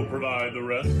we'll provide the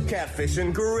rest. Catfish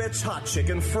and grits, hot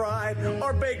chicken fried.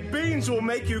 Our baked beans will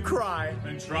make you cry.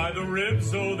 And try the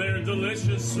ribs, oh, they're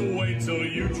delicious. So wait till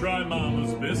you try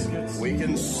Mama's biscuits. We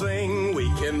can sing, we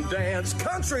can dance.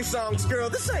 Country songs, girl,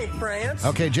 this ain't France.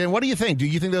 Okay, Jen, what do you think? Do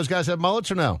you think those guys have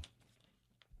mullets or no?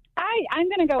 I'm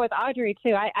going to go with Audrey,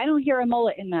 too. I don't hear a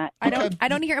mullet in that. I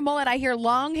don't hear a mullet. I hear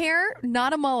long hair,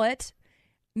 not a mullet.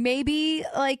 Maybe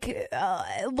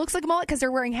it looks like a mullet because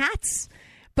they're wearing hats.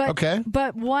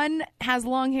 But one has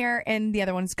long hair and the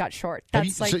other one's got short.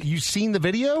 That's so you've seen the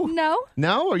video? No.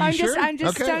 No? Are you sure? I'm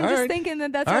just thinking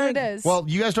that's All what right. it is. Well,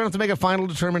 you guys don't have to make a final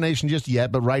determination just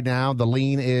yet, but right now the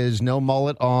lean is no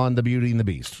mullet on the Beauty and the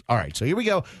Beast. All right, so here we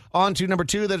go. On to number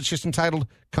 2 that's just entitled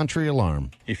Country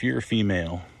Alarm. If you're a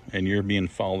female and you're being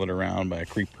followed around by a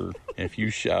creeper, if you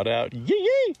shout out, yee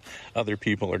yee, other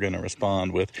people are going to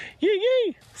respond with, yee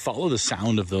yee. Follow the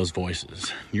sound of those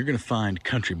voices. You're going to find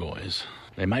country boys.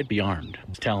 They might be armed.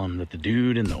 Tell them that the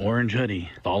dude in the orange hoodie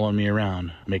following me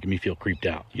around, making me feel creeped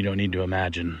out. You don't need to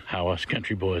imagine how us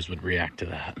country boys would react to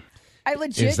that. I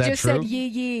legit just true? said yee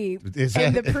yee Is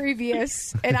in that- the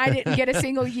previous, and I didn't get a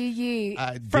single yee yee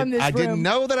from this room. I didn't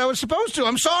know that I was supposed to.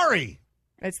 I'm sorry.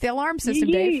 It's the alarm system,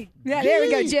 Yee Dave. yee. Yeah, there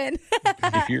we go, Jen.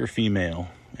 If you're a female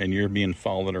and you're being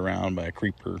followed around by a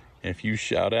creeper, if you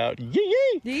shout out,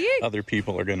 yee yee, other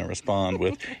people are going to respond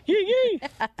with, yee yee.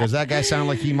 Does that guy sound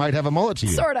like he might have a mullet to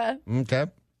you? Sorta.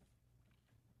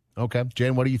 Okay.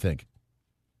 Jen, what do you think?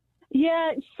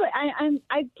 Yeah, so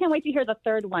I can't wait to hear the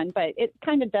third one, but it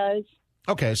kind of does.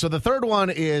 Okay, so the third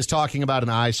one is talking about an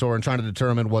eyesore and trying to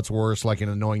determine what's worse, like an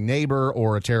annoying neighbor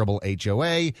or a terrible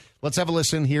HOA. Let's have a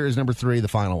listen. Here is number 3, the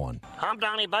final one. I'm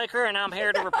Donnie Baker, and I'm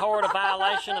here to report a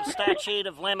violation of statute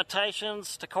of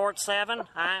limitations to Court 7.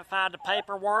 I ain't filed the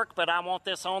paperwork, but I want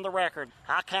this on the record.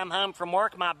 I come home from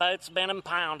work, my boat's been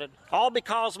impounded. All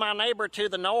because my neighbor to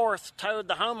the north told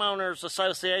the Homeowners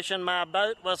Association my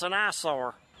boat was an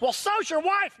eyesore. Well, so's your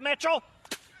wife, Mitchell.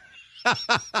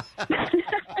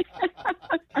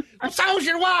 So's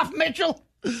your wife, Mitchell.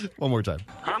 One more time.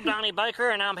 I'm Donnie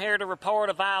Baker, and I'm here to report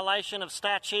a violation of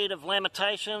statute of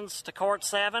limitations to Court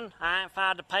 7. I ain't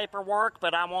filed the paperwork,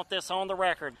 but I want this on the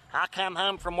record. I come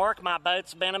home from work, my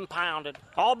boat's been impounded.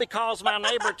 All because my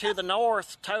neighbor to the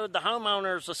north told the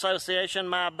Homeowners Association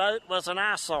my boat was an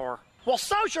eyesore. Well,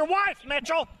 so's your wife,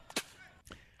 Mitchell.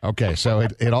 Okay, so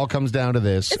it all comes down to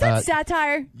this. Is that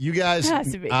satire? You guys, It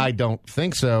has to be. I don't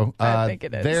think so. I think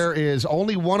it is. There is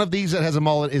only one of these that has a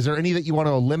mullet. Is there any that you want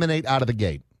to eliminate out of the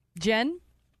gate? Jen?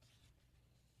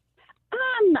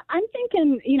 I'm thinking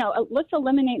can, let's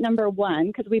eliminate number one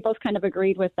because we both kind of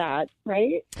agreed with that,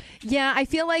 right? Yeah, I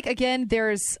feel like, again,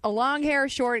 there's a long hair,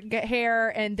 short hair,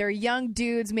 and they're young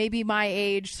dudes, maybe my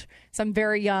age, some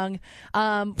very young,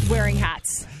 wearing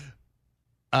hats.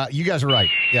 You guys are right.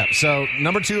 Yeah. So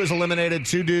number 2 is eliminated.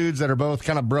 2 dudes that are both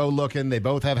kind of bro looking. They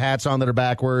both have hats on that are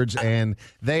backwards, and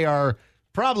they are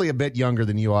probably a bit younger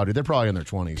than you, Audrey. They're probably in their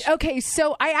 20s. Okay,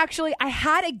 so I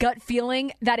had a gut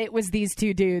feeling that it was these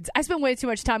 2 dudes. I spend way too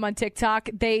much time on TikTok.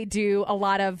 They do a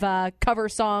lot of cover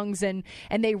songs and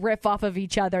they riff off of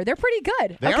each other. They're pretty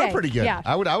good. They are pretty good. Yeah.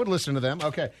 I would listen to them.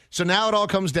 Okay. So now it all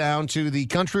comes down to the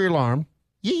country alarm.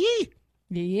 Yee yee.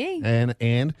 Yee.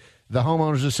 And the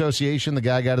homeowners association, the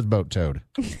guy got his boat towed.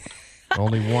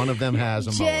 Only one of them has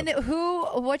a Jen,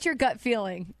 mullet. what's your gut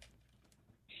feeling?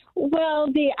 Well,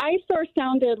 the eyesore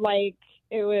sounded like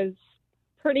it was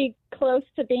pretty close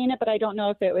to being it, but I don't know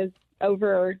if it was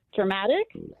over dramatic.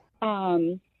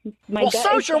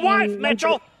 So's your wife,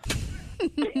 Mitchell.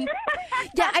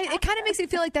 Yeah, it kind of makes me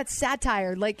feel like that's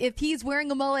satire. Like, if he's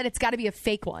wearing a mullet, it's got to be a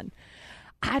fake one.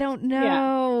 I don't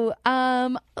know. Yeah.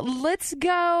 Let's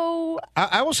go.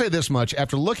 I will say this much.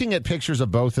 After looking at pictures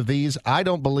of both of these, I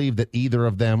don't believe that either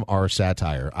of them are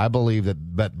satire. I believe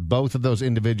that both of those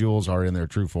individuals are in their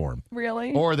true form.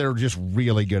 Really? Or they're just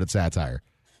really good at satire.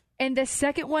 And the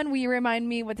second one, will you remind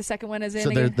me what the second one is in?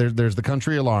 So there's the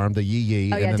country alarm, the yee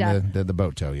yee, and then the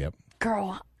boat tow, yep.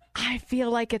 Girl, I feel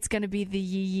like it's going to be the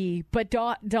yee yee, but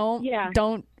don't.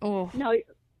 Oh. No,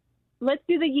 let's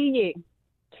do the yee yee.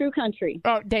 True country.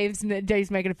 Oh, Dave's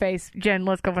making a face. Jen,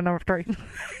 let's go for number 3.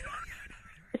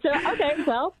 So, okay,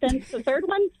 well, then the third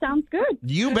one sounds good.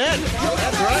 You bet.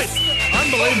 That's right.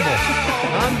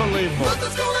 Unbelievable.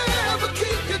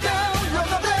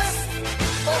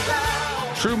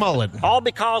 True mullet. All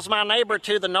because my neighbor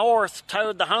to the north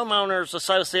told the homeowners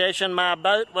association my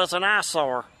boat was an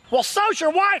eyesore. Well, so's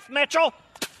your wife, Mitchell.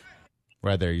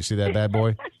 Right there. You see that bad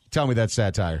boy? Tell me that's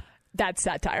satire. That's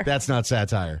satire. That's not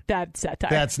satire. That's satire.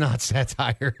 That's not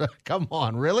satire. Come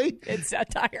on, really? It's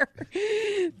satire.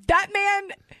 That man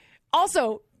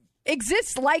also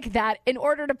exists like that in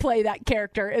order to play that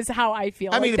character is how I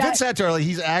feel. I mean, if it's satire, like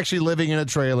he's actually living in a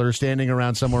trailer, standing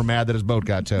around somewhere mad that his boat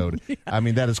got towed. Yeah. I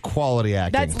mean, that is quality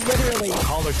acting. That's literally.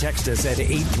 Call or text us at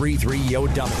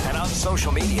 833-YO-DUMP and on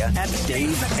social media at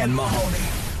Dave and Mahoney.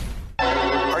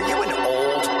 Are you an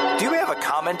old? Do you have a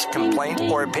comment, complaint,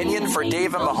 or opinion for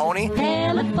Dave and Mahoney?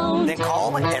 Then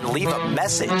call and leave a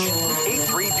message.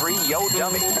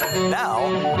 833-YO-DUMMY. Now,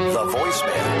 the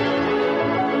voicemail.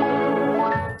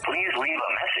 Please leave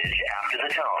a message after the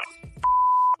tone.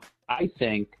 I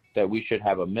think that we should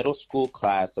have a middle school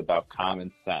class about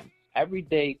common sense.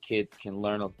 Everyday kids can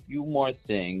learn a few more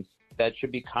things that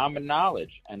should be common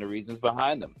knowledge and the reasons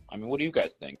behind them. I mean, what do you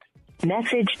guys think?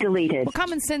 Message deleted. Well,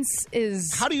 common sense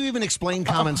is... How do you even explain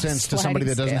common sense to somebody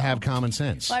that doesn't have common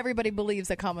sense? Well, everybody believes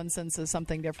that common sense is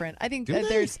something different. I think that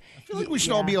I feel like we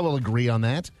should all be able to agree on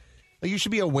that. Like, you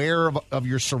should be aware of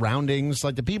your surroundings.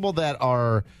 Like the people that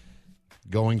are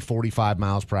going 45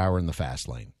 miles per hour in the fast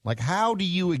lane. Like, how do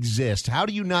you exist? How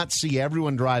do you not see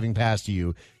everyone driving past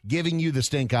you, giving you the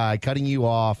stink eye, cutting you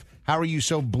off? How are you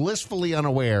so blissfully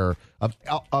unaware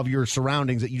of your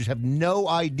surroundings that you just have no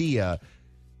idea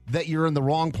that you're in the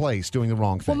wrong place doing the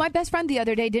wrong thing? Well, my best friend the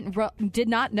other day did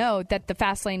not know that the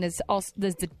fast lane is also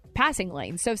the passing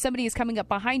lane. So if somebody is coming up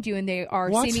behind you and they are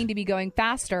seeming to be going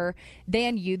faster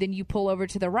than you pull over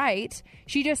to the right.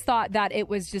 She just thought that it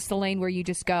was just the lane where you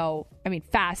just go, I mean,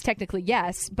 fast, technically,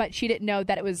 yes, but she didn't know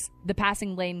that it was the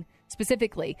passing lane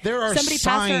specifically. There are somebody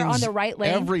passed her on the right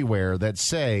lane everywhere that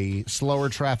say slower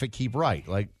traffic, keep right.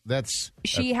 Like, that's...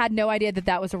 She had no idea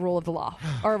that was a rule of the law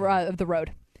or of the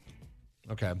road.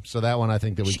 Okay, so that one I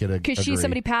think that we could agree. Because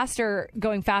somebody passed her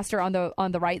going faster on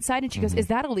the right side, and she goes, "Is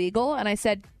that illegal?" And I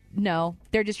said, "No,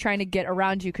 they're just trying to get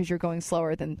around you because you're going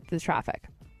slower than the traffic."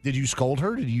 Did you scold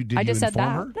her? Did you I just said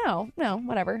that. her? No,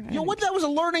 whatever. You know what? That was a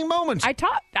learning moment. I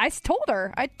told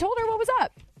her what was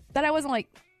up. That I wasn't like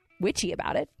witchy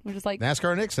about it. We're just like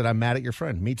NASCAR Nick said, "I'm mad at your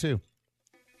friend." Me too.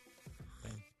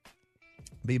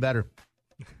 Be better.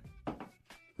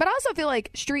 But I also feel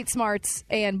like street smarts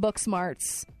and book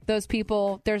smarts, those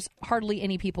people, there's hardly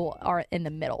any people are in the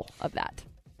middle of that.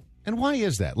 And why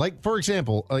is that? Like, for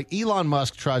example, like Elon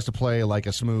Musk tries to play like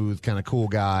a smooth, kind of cool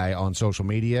guy on social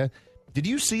media. Did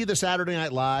you see the Saturday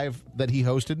Night Live that he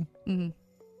hosted? Mm-hmm.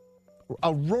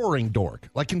 A roaring dork.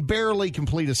 Like, can barely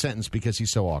complete a sentence because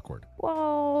he's so awkward.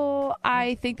 Well,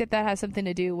 I think that has something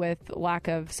to do with lack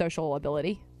of social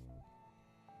ability.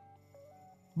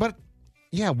 But...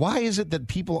 yeah, why is it that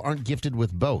people aren't gifted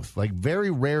with both? Like, very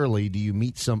rarely do you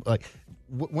meet some... like,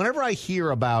 whenever I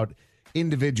hear about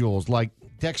individuals like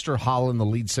Dexter Holland, the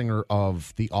lead singer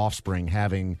of The Offspring,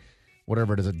 having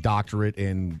whatever it is, a doctorate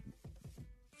in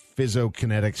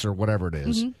physokinetics or whatever it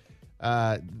is.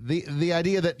 The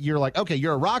idea that you're like, okay,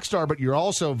 you're a rock star, but you're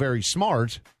also very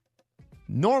smart.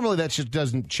 Normally, that just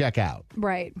doesn't check out.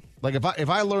 Right. Like if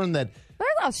I learned that There's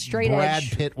a lot of straight Brad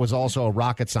edge. Pitt was also a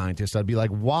rocket scientist, I'd be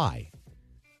like, why?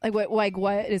 Like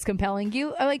what is compelling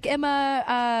you? Like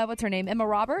Emma, what's her name? Emma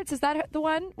Roberts? Is that the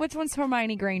one? Which one's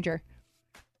Hermione Granger?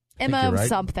 Emma right.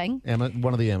 something. Emma,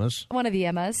 one of the Emmas. One of the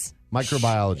Emmas.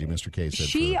 Microbiology, Mr. K said.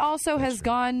 She also has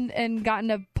gone and gotten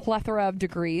a plethora of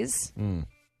degrees.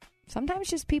 Sometimes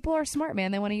just people are smart,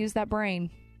 man. They want to use that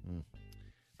brain.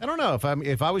 I don't know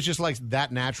if I was just like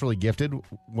that naturally gifted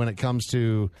when it comes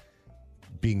to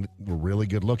being really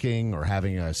good looking or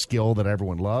having a skill that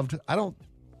everyone loved. I don't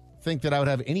think that I would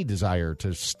have any desire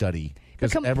to study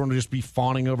because everyone would just be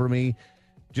fawning over me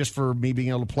just for me being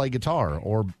able to play guitar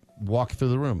or walk through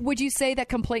the room. Would you say that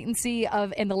complacency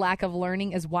and the lack of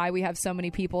learning is why we have so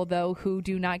many people, though, who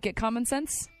do not get common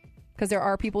sense? Because there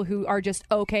are people who are just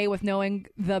okay with knowing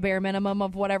the bare minimum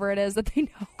of whatever it is that they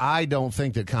know. I don't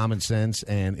think that common sense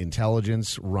and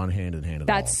intelligence run hand in hand at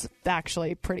all. That's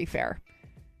actually pretty fair.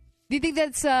 Do you think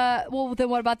that's, well, then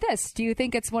what about this? Do you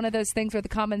think it's one of those things where the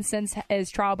common sense is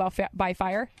trial by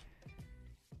fire?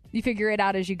 You figure it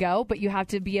out as you go, but you have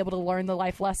to be able to learn the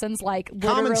life lessons, like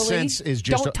literally, common sense is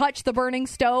just don't touch the burning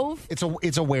stove.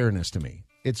 It's awareness to me.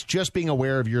 It's just being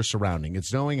aware of your surrounding.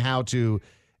 It's knowing how to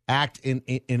act in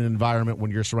an environment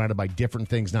when you're surrounded by different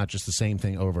things, not just the same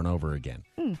thing over and over again.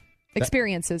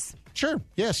 Experiences. Sure,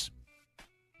 yes.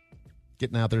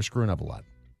 Getting out there, screwing up a lot.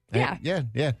 Yeah.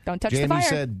 Yeah. Don't touch Jamie the fire.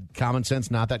 said common sense,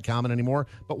 not that common anymore.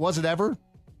 But was it ever?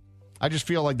 I just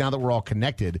feel like now that we're all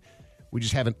connected, we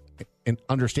just have an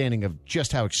understanding of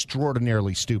just how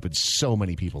extraordinarily stupid so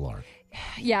many people are.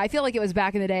 Yeah, I feel like it was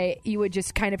back in the day. You would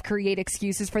just kind of create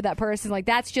excuses for that person. Like,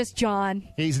 that's just John.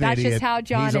 He's an that's idiot. Just how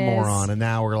John He's a is. moron. And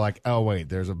now we're like, oh, wait,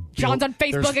 John's on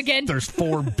Facebook again. There's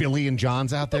 4 billion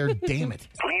Johns out there. Damn it.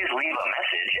 Please leave a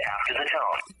message after the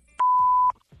tone.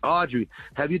 Audrey,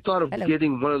 have you thought of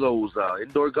getting one of those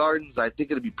indoor gardens? I think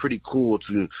it'd be pretty cool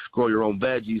to grow your own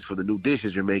veggies for the new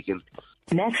dishes you're making.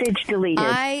 Message deleted.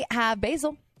 I have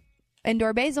basil.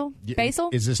 Indoor basil. Basil?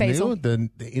 Is this basil. new?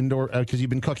 The indoor, because you've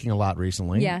been cooking a lot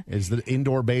recently. Yeah. Is the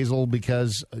indoor basil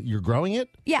because you're growing it?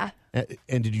 Yeah.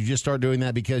 And did you just start doing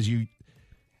that because you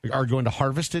are going to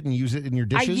harvest it and use it in your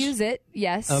dishes? I use it,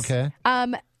 yes. Okay.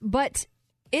 But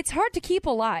it's hard to keep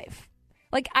alive.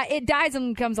 Like, it dies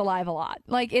and comes alive a lot.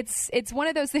 Like, it's one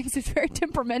of those things that's very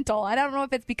temperamental. I don't know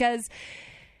if it's because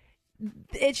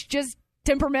it's just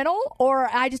temperamental or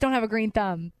I just don't have a green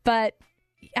thumb. But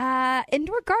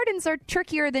indoor gardens are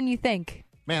trickier than you think.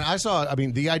 Man,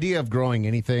 the idea of growing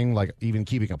anything, like even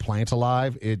keeping a plant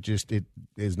alive, it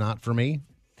is not for me.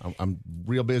 I'm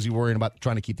real busy worrying about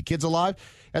trying to keep the kids alive.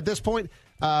 At this point,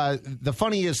 the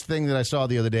funniest thing that I saw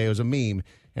the other day was a meme,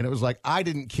 and it was like, I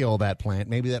didn't kill that plant.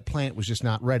 Maybe that plant was just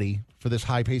not ready for this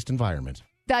high-paced environment.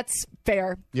 That's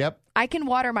fair. Yep. I can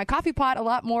water my coffee pot a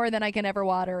lot more than I can ever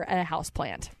water a house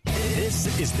plant.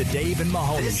 This is the Dave and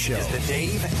Mahoney Show. This is the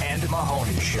Dave and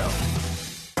Mahoney Show.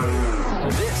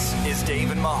 This is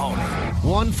Dave and Mahoney.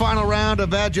 One final round of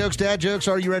bad jokes, dad jokes.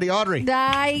 Are you ready, Audrey?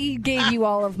 I gave you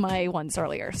all of my ones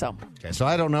earlier, so. Okay, so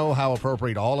I don't know how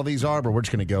appropriate all of these are, but we're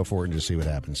just going to go for it and just see what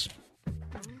happens.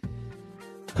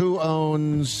 Who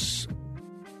owns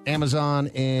Amazon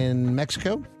in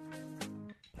Mexico?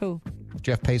 Who?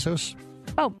 Jeff Bezos.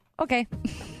 Oh, okay.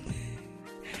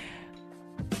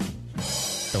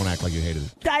 Don't act like you hated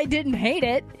it. I didn't hate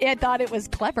it. I thought it was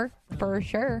clever, for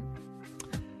sure.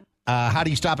 How do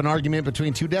you stop an argument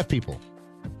between two deaf people?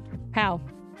 How?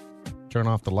 Turn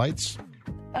off the lights.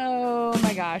 Oh,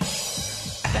 my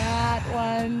gosh. That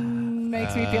one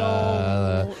makes me feel...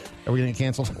 Are we going to get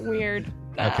canceled? Weird.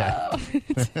 Okay.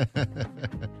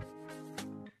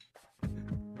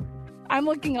 I'm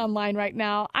looking online right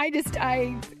now. I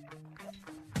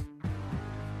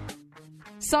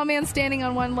saw a man standing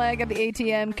on one leg at the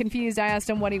ATM, confused. I asked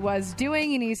him what he was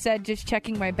doing, and he said, just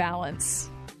checking my balance.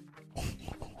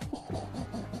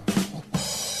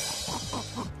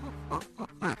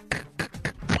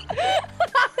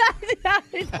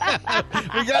 We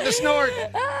got the snort.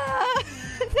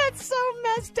 That's so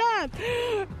messed up.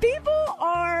 People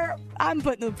are... I'm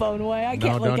putting the phone away. I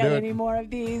can't look at any more of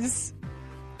these.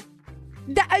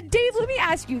 Dave, let me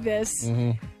ask you this.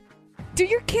 Mm-hmm. Do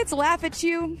your kids laugh at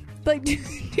you? Like, do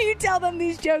you tell them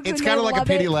these jokes? It's kind of like a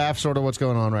pity laugh, sort of what's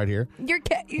going on right here.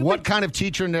 What kind of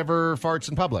teacher never farts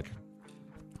in public?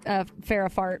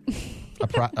 Farrah fart.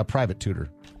 A private tutor.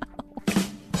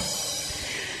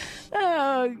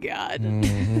 Oh, Oh, God.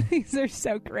 These are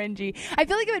so cringy. I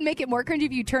feel like it would make it more cringy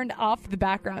if you turned off the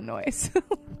background noise.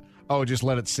 Oh, just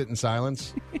let it sit in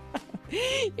silence?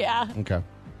 Yeah. Okay.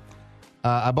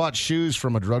 I bought shoes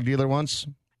from a drug dealer once.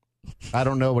 I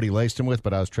don't know what he laced them with,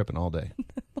 but I was tripping all day.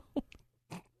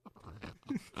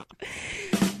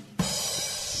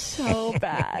 So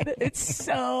bad. It's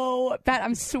so bad.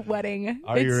 I'm sweating.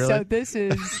 Are you really? So this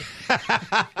is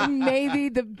maybe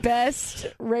the best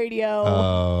radio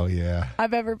Oh, yeah.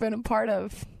 I've ever been a part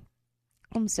of.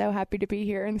 I'm so happy to be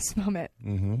here in this moment.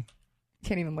 Mm-hmm.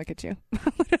 Can't even look at you.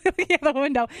 Looking out the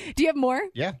window. Do you have more?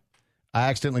 Yeah. I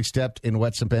accidentally stepped in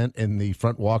wet cement in the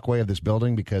front walkway of this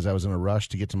building because I was in a rush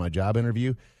to get to my job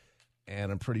interview,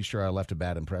 and I'm pretty sure I left a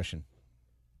bad impression.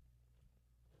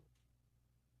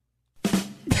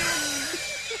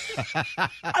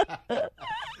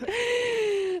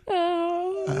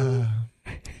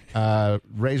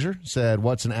 Razor said,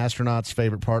 what's an astronaut's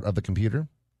favorite part of the computer?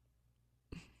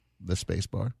 The space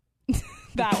bar.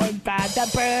 That was bad.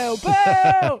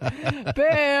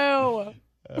 Boo!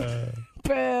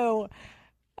 Boo!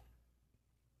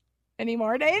 Any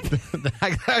more, Dave?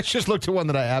 I just looked at one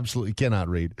that I absolutely cannot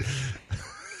read.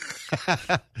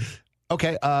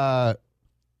 Okay,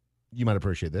 you might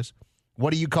appreciate this.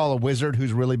 What do you call a wizard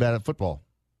who's really bad at football?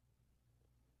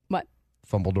 What?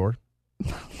 Fumbledore.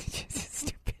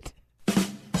 Stupid.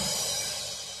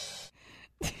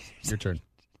 Your turn.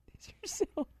 You're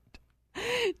so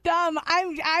dumb.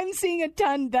 I'm seeing a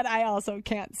ton that I also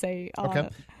can't say. Okay.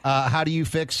 How do you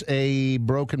fix a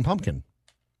broken pumpkin?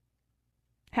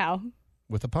 How?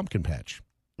 With a pumpkin patch.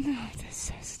 That's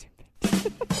so stupid.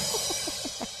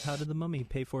 How did the mummy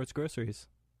pay for its groceries?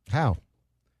 How?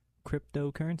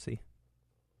 Cryptocurrency.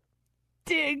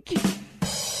 Dig.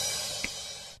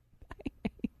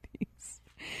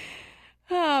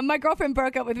 My girlfriend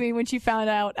broke up with me when she found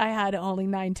out I had only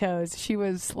 9 toes. She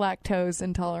was lactose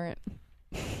intolerant.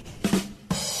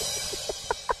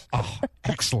 Oh,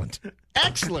 excellent.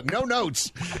 Excellent. No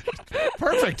notes.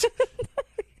 Perfect.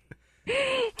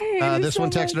 This one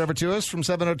texted over to us from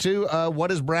 702.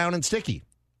 What is brown and sticky?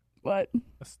 What?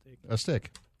 A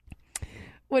stick.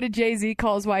 What did Jay-Z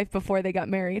call his wife before they got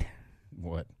married?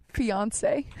 What?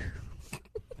 Fiance.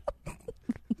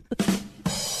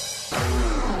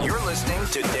 You're listening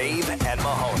to Dave and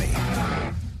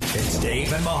Mahoney. It's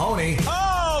Dave and Mahoney.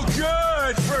 Oh,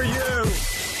 good for you.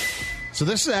 So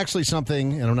this is actually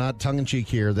something, and I'm not tongue-in-cheek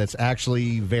here, that's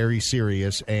actually very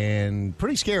serious and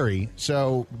pretty scary.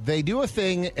 So they do a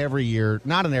thing every year,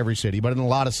 not in every city, but in a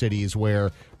lot of cities,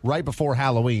 where right before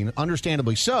Halloween,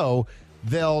 understandably so,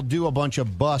 they'll do a bunch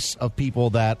of busts of people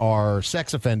that are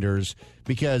sex offenders,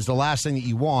 because the last thing that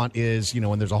you want is,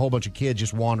 when there's a whole bunch of kids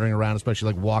just wandering around,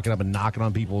 especially like walking up and knocking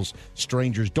on people's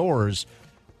strangers' doors.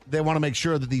 They want to make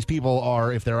sure that these people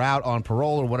are, if they're out on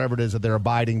parole or whatever it is, that they're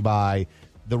abiding by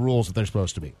the rules that they're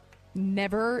supposed to be.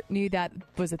 Never knew that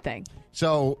was a thing.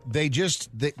 So they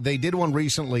did one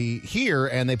recently here,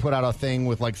 and they put out a thing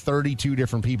with like 32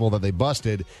 different people that they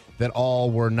busted that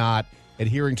all were not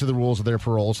adhering to the rules of their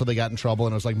parole, so they got in trouble,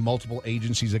 and it was like multiple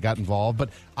agencies that got involved. But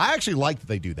I actually like that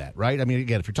they do that, right? I mean,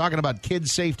 again, if you're talking about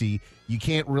kids' safety, you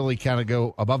can't really kind of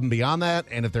go above and beyond that,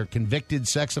 and if they're convicted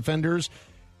sex offenders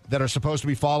that are supposed to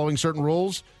be following certain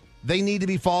rules, they need to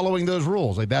be following those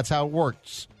rules. Like, that's how it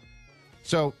works.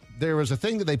 So there was a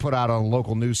thing that they put out on a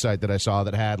local news site that I saw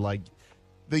that had like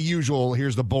the usual,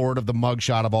 here's the board of the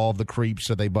mugshot of all of the creeps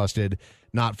that they busted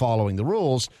not following the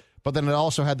rules. But then it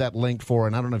also had that link for,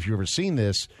 and I don't know if you've ever seen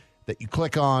this, that you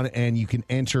click on and you can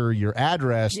enter your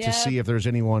address to see if there's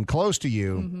anyone close to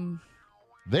you. Mm-hmm.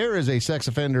 There is a sex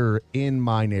offender in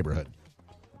my neighborhood.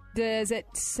 Does it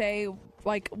say,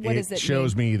 like, what does it mean? It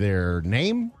shows me their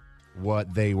name,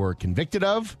 what they were convicted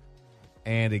of,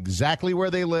 and exactly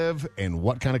where they live and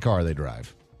what kind of car they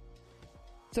drive.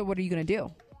 So what are you going to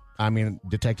do? I mean,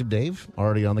 Detective Dave,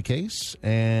 already on the case,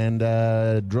 and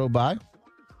drove by,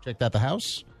 checked out the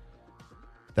house.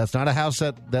 That's not a house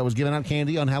that was giving out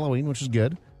candy on Halloween, which is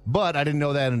good. But I didn't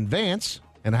know that in advance,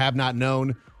 and I have not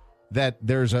known that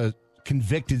there's a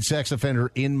convicted sex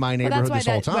offender in my neighborhood this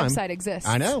whole time. That's why that website exists.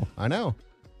 I know.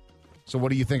 So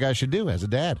what do you think I should do as a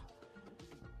dad?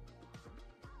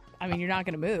 I mean, you're not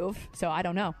going to move, so I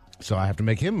don't know. So I have to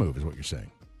make him move, is what you're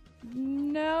saying?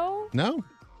 No. No?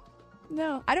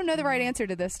 No. I don't know the right answer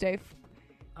to this, Dave.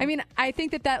 I mean, I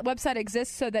think that website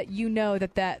exists so that you know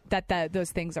that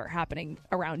those things are happening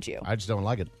around you. I just don't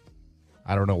like it.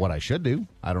 I don't know what I should do.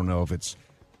 I don't know if it's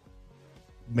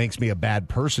makes me a bad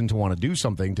person to want to do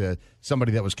something to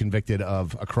somebody that was convicted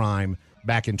of a crime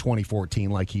back in 2014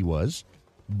 like he was.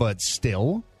 But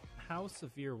still. How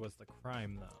severe was the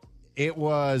crime, though? It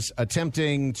was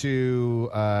attempting to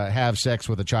have sex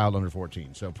with a child under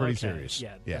 14, so pretty serious.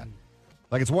 Yeah.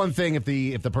 Like, it's one thing if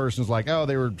the person's like, oh,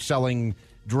 they were selling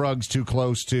drugs too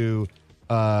close to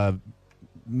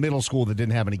middle school that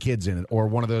didn't have any kids in it, or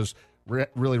one of those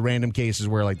really random cases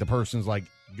where, like, the person's like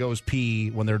goes pee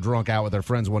when they're drunk out with their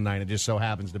friends one night and it just so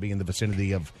happens to be in the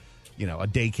vicinity of, you know, a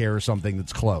daycare or something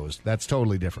that's closed. That's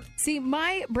totally different. See,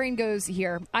 my brain goes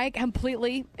here. I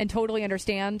completely and totally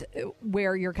understand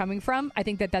where you're coming from. I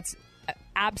think that that's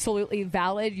absolutely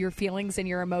valid, your feelings and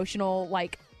your emotional,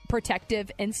 like, protective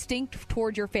instinct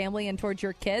towards your family and towards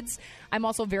your kids. I'm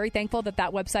also very thankful that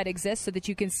that website exists so that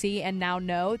you can see and now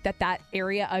know that that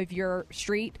area of your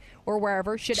street or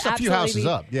wherever should Just a absolutely few houses be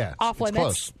up. Yeah, off it's limits.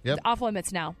 close. Yep. Off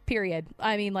limits now, period.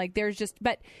 I mean, like, there's just,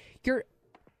 but you're,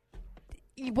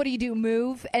 what do?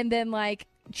 Move and then, like,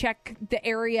 check the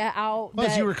area out? Well,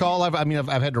 as you recall, I've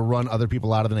had to run other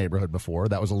people out of the neighborhood before.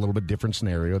 That was a little bit different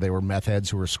scenario. They were meth heads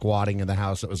who were squatting in the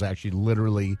house that was actually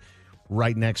literally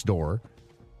right next door.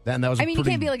 And that was you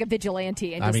can't be like a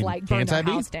vigilante and just like burn their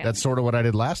house down. That's sort of what I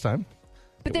did last time.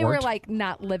 But they were like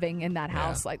not living in that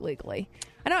house like legally.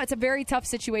 I know it's a very tough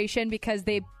situation because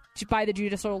they, by the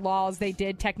judicial laws, they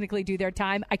did technically do their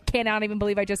time. I cannot even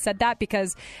believe I just said that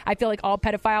because I feel like all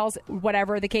pedophiles,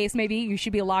 whatever the case may be, you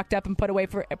should be locked up and put away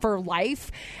for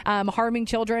life. Harming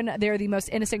children, they're the most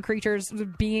innocent creatures,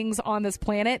 beings on this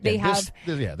planet.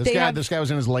 This guy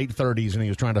was in his late 30s and he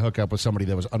was trying to hook up with somebody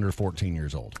that was under 14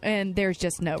 years old. And there's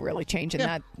just no really change in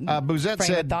that. Bouzette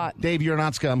said, Dave, you're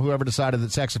not scum. Whoever decided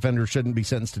that sex offenders shouldn't be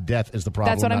sentenced to death is the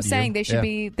problem. That's what I'm saying. You. They should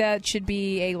be. That should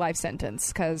be a life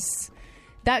sentence because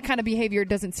that kind of behavior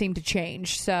doesn't seem to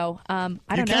change. So I don't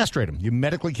know. You castrate them. You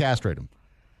medically castrate them,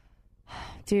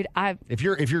 dude. If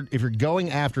you're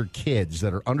going after kids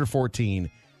that are under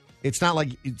 14, it's not like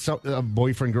it's a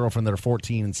boyfriend girlfriend that are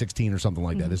 14 and 16 or something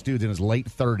like that. This dude's in his late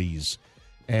 30s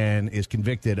and is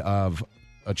convicted of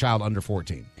a child under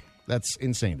 14. That's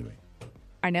insane to me.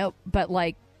 I know, but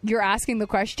like. You're asking the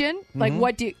question, like,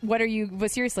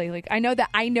 but seriously, like, I know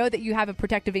that you have a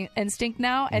protective instinct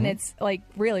now, and it's like,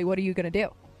 really, what are you going to do?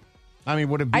 I mean,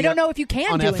 would it be I don't know if you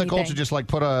can unethical do anything. to just like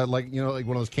put like one of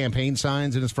those campaign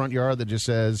signs in his front yard that just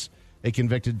says a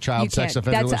convicted child sex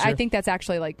offender? I think that's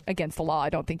actually like against the law. I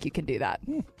don't think you can do that.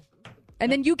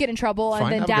 And then you get in trouble,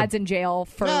 and then dad's in jail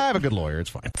for. I have a good lawyer.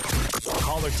 It's fine.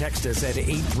 Call or text us at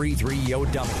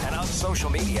 833-YO-DUMP and on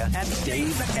social media at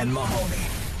Dave and Mahoney.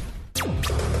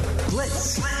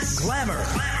 Glitz, glamour,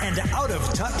 and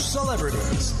out-of-touch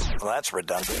celebrities. Well, that's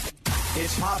redundant.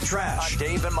 It's Pop Trash on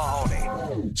Dave and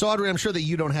Mahoney. So, Audrey, I'm sure that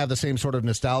you don't have the same sort of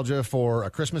nostalgia for A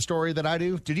Christmas Story that I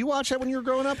do. Did you watch that when you were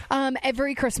growing up?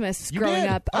 Every Christmas growing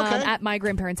up at my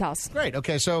grandparents' house. Great.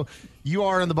 Okay, so you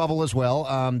are in the bubble as well.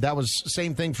 That was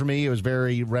same thing for me. It was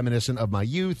very reminiscent of my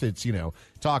youth. It's, it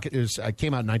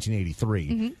came out in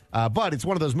 1983. But it's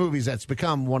one of those movies that's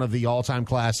become one of the all-time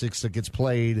classics that gets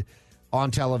played on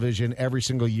television every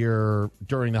single year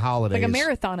during the holidays. Like a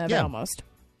marathon of it almost.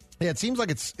 Yeah, it seems like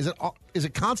is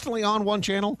it constantly on one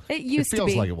channel? It used to be. It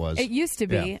feels like it was. It used to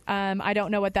be. Yeah. I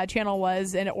don't know what that channel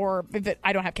was, or if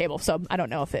I don't have cable, so I don't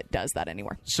know if it does that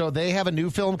anymore. So they have a new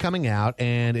film coming out,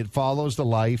 and it follows the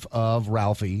life of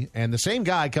Ralphie, and the same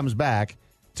guy comes back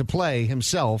to play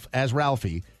himself as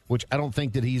Ralphie, which I don't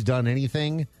think that he's done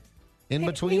anything in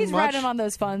between. He's much. riding on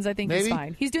those funds. I think Maybe? he's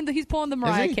fine. He's pulling the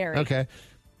Mariah Carey. Okay.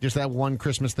 Just that one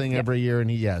Christmas thing every year.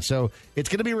 And so it's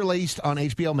going to be released on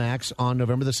HBO Max on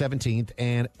November the 17th.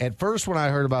 And at first when I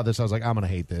heard about this, I was like, I'm going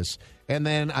to hate this. And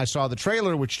then I saw the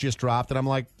trailer, which just dropped, and I'm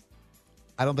like,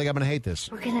 I don't think I'm going to hate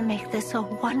this. We're going to make this a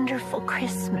wonderful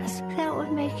Christmas. That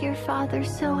would make your father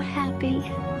so happy.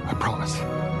 I promise.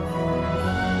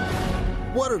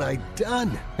 What had I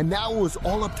done? And now it was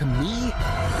all up to me?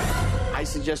 I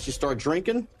suggest you start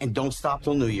drinking and don't stop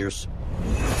till New Year's.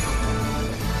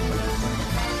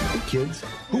 Kids,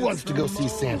 who wants to go see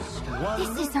Santa?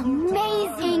 This is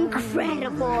amazing,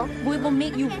 incredible. We will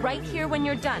meet you right here when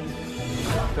you're done.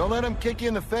 Don't let him kick you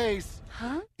in the face.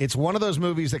 Huh? It's one of those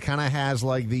movies that kind of has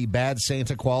like the bad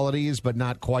Santa qualities, but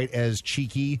not quite as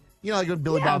cheeky. Like with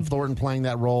Billy Bob Thornton playing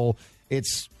that role.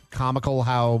 It's comical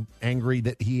how angry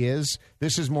that he is.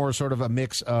 This is more sort of a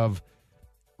mix of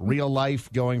real life,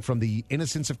 going from the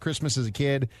innocence of Christmas as a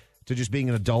kid to just being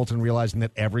an adult and realizing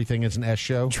that everything is an S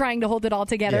show. Trying to hold it all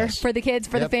together for the kids,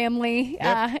 for the family,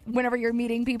 whenever you're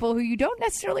meeting people who you don't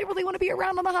necessarily really want to be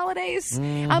around on the holidays.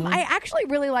 I actually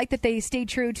really like that they stayed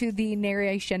true to the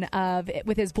narration of it.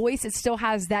 With his voice. It still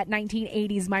has that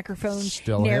 1980s microphone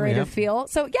narrative feel.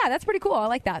 So, yeah, that's pretty cool. I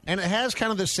like that. And it has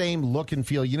kind of the same look and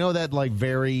feel. That like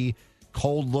very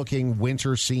cold-looking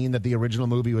winter scene that the original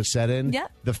movie was set in. Yeah.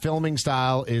 The filming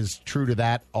style is true to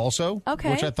that also,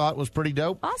 Okay. which I thought was pretty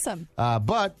dope. Awesome.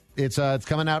 But it's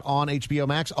coming out on HBO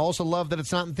Max. Also love that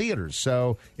it's not in theaters.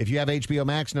 So if you have HBO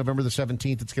Max, November the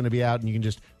 17th, it's going to be out, and you can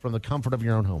just, from the comfort of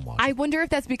your own home, watch it. I wonder if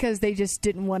that's because they just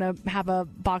didn't want to have a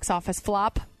box office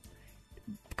flop.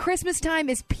 Christmas time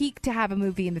is peak to have a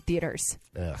movie in the theaters.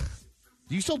 Ugh.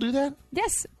 Do you still do that?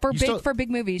 Yes, for big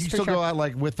movies. You for still sure. go out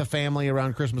like with the family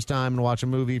around Christmas time and watch a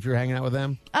movie if you're hanging out with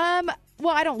them?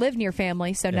 Well, I don't live near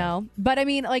family, so no. But I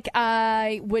mean, like,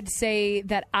 I would say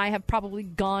that I have probably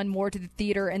gone more to the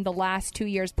theater in the last 2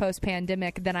 years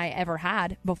post-pandemic than I ever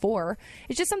had before.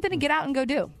 It's just something to get out and go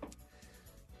do.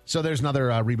 So there's another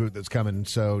reboot that's coming.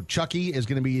 So Chucky is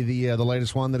going to be the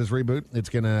latest one that is reboot. It's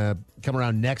going to come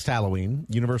around next Halloween.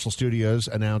 Universal Studios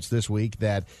announced this week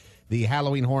that the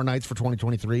Halloween Horror Nights for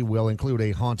 2023 will include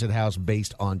a haunted house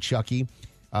based on Chucky.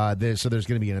 So there's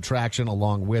going to be an attraction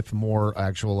along with more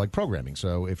actual like programming.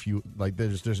 So if you like,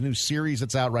 there's a new series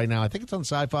that's out right now. I think it's on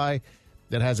Sci-Fi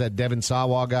that has that Devin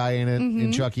Sawa guy in it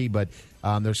in Chucky. But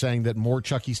they're saying that more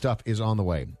Chucky stuff is on the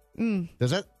way.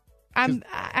 Does that?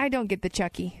 I don't get the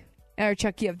Chucky or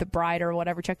Chucky of the Bride or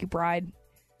whatever, Chucky Bride.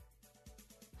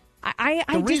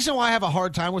 The reason why I have a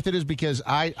hard time with it is because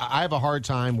I have a hard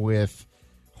time with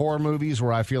horror movies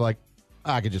where I feel like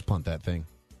I could just punt that thing.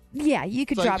 Yeah, you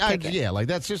could It's like, drop kick it. Yeah, like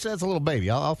that's a little baby.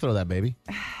 I'll throw that baby.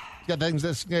 Got things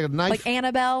that's got a knife. Like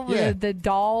Annabelle, the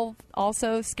doll,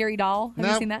 also scary doll. Have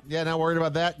you seen that? Yeah, not worried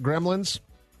about that. Gremlins.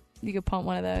 You could punt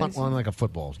one of those. Punt one like a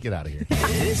football. Get out of here.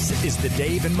 This is the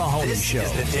Dave and Mahoney Show.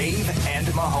 This is the Dave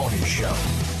and Mahoney Show.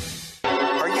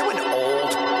 Are you an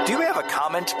old? Do you have a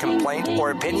comment, complaint, or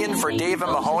opinion for Dave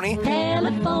and Mahoney?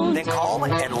 Then call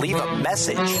and leave a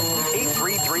message.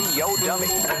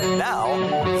 833-YO-DUMMY. Now,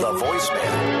 the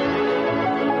voicemail.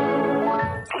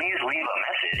 Please leave a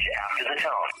message after the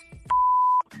tone.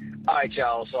 All right,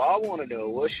 y'all. So I want to know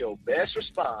what's your best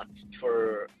response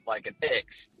for like an ex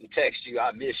who texts you,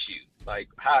 "I miss you." Like,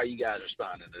 how are you guys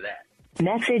responding to that?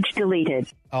 Message deleted.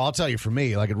 Oh, I'll tell you, for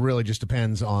me, like it really just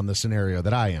depends on the scenario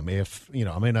that I am. If,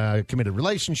 I'm in a committed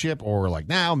relationship or like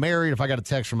now married, if I got a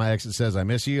text from my ex that says I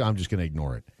miss you, I'm just going to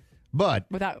ignore it. But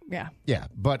yeah.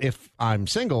 But if I'm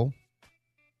single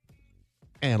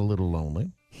and a little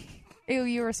lonely, Ew,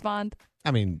 you respond.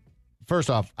 I mean, first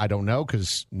off, I don't know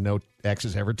because no ex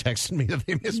has ever texted me that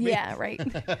they miss me. Yeah, right.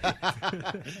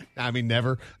 I mean,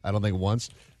 never. I don't think once.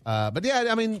 But yeah,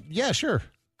 I mean, yeah, sure.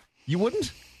 You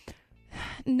wouldn't?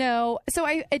 No. So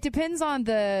it depends on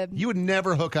the... You would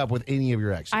never hook up with any of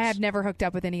your exes. I have never hooked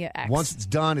up with any ex. Once it's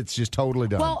done, it's just totally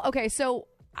done. Well, okay, so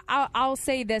I'll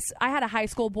say this. I had a high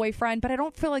school boyfriend, but I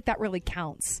don't feel like that really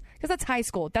counts because that's high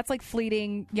school. That's like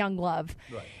fleeting young love.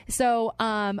 Right. So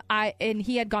and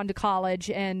he had gone to college,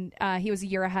 and he was a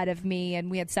year ahead of me, and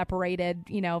we had separated,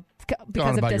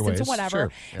 because of distance or whatever.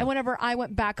 Sure. Yeah. And whenever I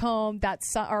went back home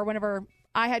whenever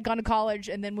I had gone to college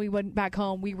and then we went back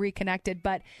home, we reconnected.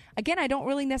 But again, I don't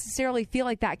really necessarily feel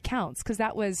like that counts because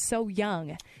that was so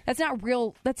young. That's not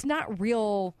real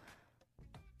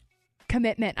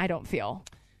commitment, I don't feel.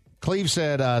 Cleve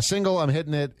said, single, I'm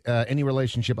hitting it. Any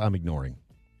relationship, I'm ignoring.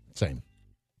 Same.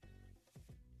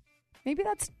 Maybe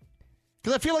that's...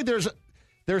 Because I feel like there's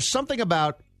something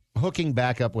about hooking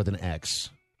back up with an ex.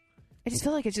 I just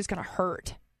feel like it's just going to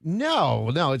hurt. No,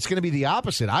 it's going to be the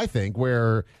opposite, I think,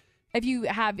 where... If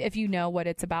you know what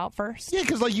it's about first. Yeah,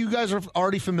 because like you guys are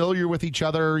already familiar with each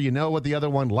other. You know what the other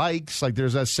one likes. Like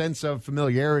there's a sense of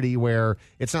familiarity where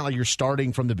it's not like you're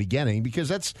starting from the beginning, because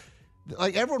that's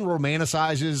like everyone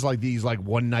romanticizes like these like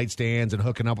one night stands and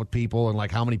hooking up with people and like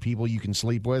how many people you can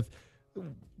sleep with.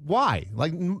 Why?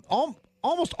 Like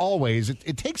almost always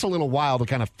it takes a little while to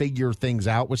kind of figure things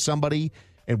out with somebody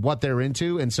and what they're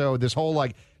into. And so this whole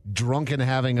like drunken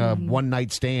having a one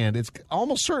night stand, it's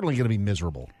almost certainly going to be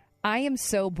miserable. I am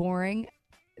so boring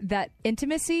that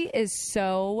intimacy is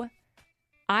so...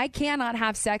 I cannot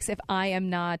have sex if I am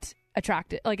not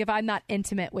attracted. Like, if I'm not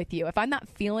intimate with you. If I'm not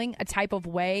feeling a type of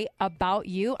way about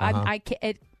you, I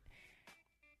can't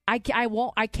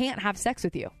have sex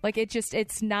with you. Like,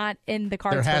 it's not in the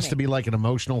cards. There has for me. to be, like, an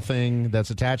emotional thing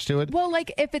that's attached to it? Well,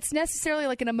 like, if it's necessarily,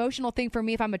 like, an emotional thing for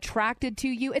me, if I'm attracted to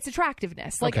you, it's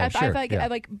attractiveness. Like,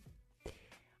 okay,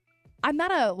 I'm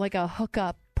not a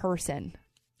hookup person.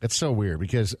 It's so weird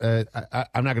because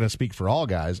I'm not going to speak for all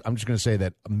guys. I'm just going to say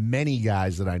that many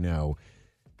guys that I know,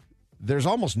 there's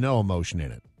almost no emotion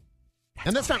in it.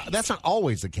 That's not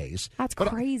always the case. That's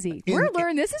crazy.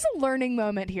 This is a learning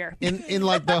moment here. In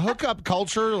like the hookup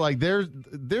culture, like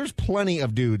there's plenty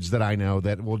of dudes that I know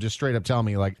that will just straight up tell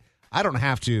me like, I don't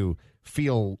have to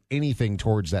feel anything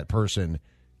towards that person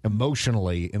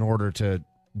emotionally in order to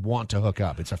want to hook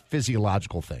up. It's a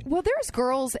physiological thing. Well, there's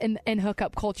girls in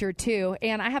hookup culture, too.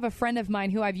 And I have a friend of mine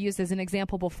who I've used as an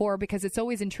example before because it's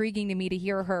always intriguing to me to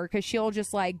hear her because she'll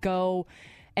just, like, go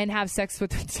and have sex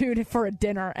with a dude for a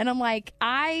dinner. And I'm like,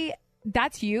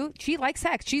 that's you. She likes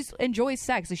sex. She enjoys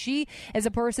sex. So she is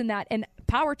a person that, and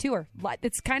power to her.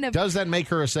 It's kind of... Does that make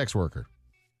her a sex worker?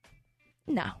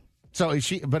 No. So if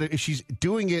she's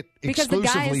doing it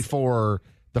exclusively for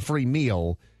the free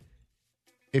meal...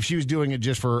 If she was doing it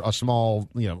just for a small,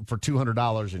 for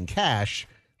 $200 in cash,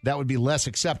 that would be less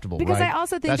acceptable, because right? I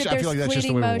also think I feel like that's just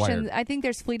the way we're wired. I think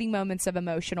there's fleeting moments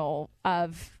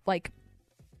of like,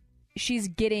 she's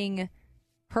getting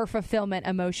her fulfillment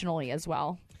emotionally as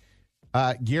well.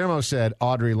 Guillermo said,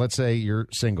 Audrey, let's say you're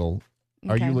single.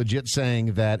 Are you legit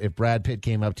saying that if Brad Pitt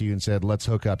came up to you and said, let's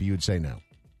hook up, you would say no?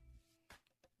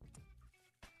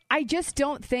 I just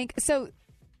don't think so.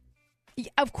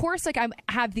 Of course, like I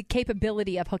have the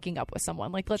capability of hooking up with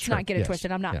someone. Like, let's not get it twisted.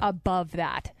 I'm not above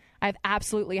that. I've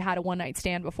absolutely had a one-night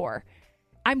stand before.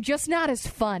 I'm just not as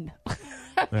fun.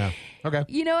 Yeah. Okay.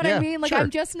 You know what I mean? Like, I'm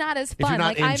just not as fun.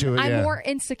 If you're not into I'm more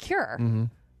insecure. Mm-hmm.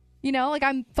 You know, like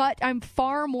I'm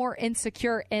far more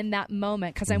insecure in that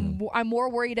moment because I'm more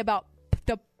worried about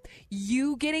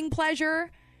you getting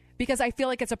pleasure. Because I feel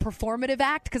like it's a performative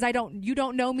act because you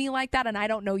don't know me like that and I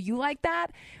don't know you like that.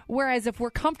 Whereas if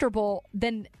we're comfortable,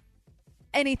 then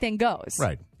anything goes.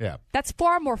 Right, yeah. That's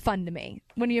far more fun to me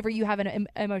whenever you have an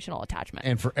emotional attachment.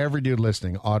 And for every dude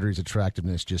listening, Audrey's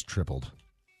attractiveness just tripled.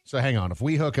 So hang on. If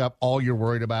we hook up, all you're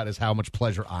worried about is how much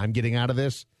pleasure I'm getting out of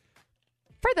this?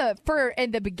 For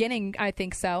in the beginning, I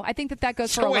think so. I think that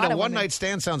goes for a lot of women. A one-night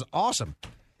stand sounds awesome.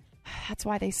 That's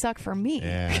why they suck for me.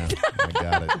 Yeah,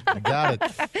 I got it.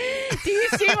 Do you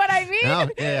see what I mean? No,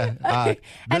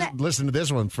 yeah. Listen to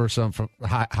this one from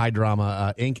high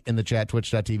drama. Inc. in the chat,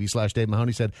 twitch.tv/Dave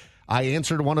Mahoney said, I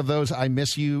answered one of those I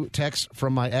miss you texts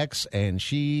from my ex, and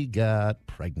she got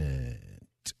pregnant.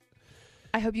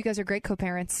 I hope you guys are great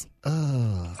co-parents. Please leave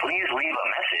a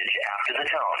message after the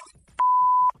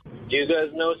tone. Do you guys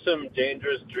know some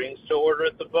dangerous drinks to order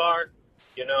at the bar?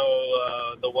 You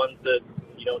know, the ones that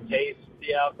you don't taste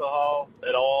the alcohol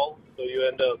at all, so you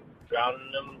end up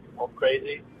drowning them all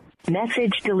crazy.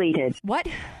 Message deleted. What?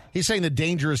 He's saying the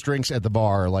dangerous drinks at the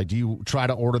bar. Like, do you try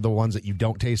to order the ones that you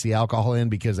don't taste the alcohol in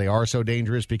because they are so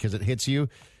dangerous because it hits you?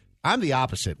 I'm the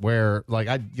opposite, where, like,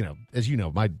 as you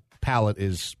know, my palate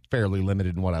is fairly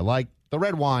limited in what I like. The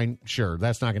red wine, sure,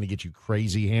 that's not going to get you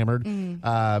crazy hammered.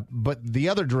 But the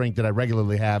other drink that I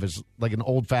regularly have is like an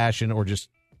old-fashioned or just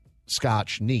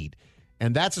Scotch neat.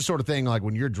 And that's the sort of thing, like,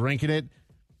 when you're drinking it,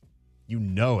 you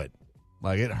know it.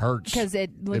 Like, it hurts. Because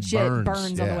it legit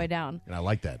burns on the way down. And I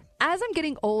like that. As I'm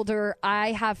getting older,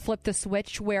 I have flipped the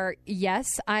switch where,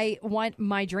 yes, I want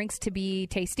my drinks to be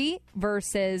tasty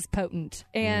versus potent.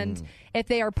 And if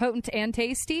they are potent and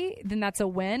tasty, then that's a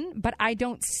win. But I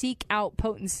don't seek out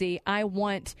potency. I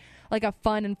want, like, a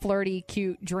fun and flirty,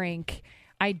 cute drink.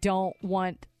 I don't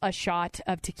want a shot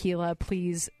of tequila,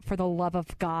 please, for the love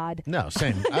of God. No,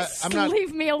 same. I'm not.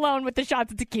 Leave me alone with the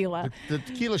shots of tequila. The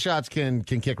tequila shots can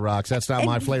kick rocks. That's not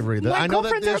my flavor either. I know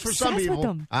that there's for some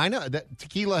people. I know that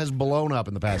tequila has blown up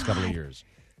in the past couple of years,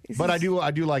 but I do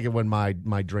like it when my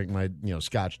drink,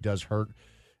 Scotch does hurt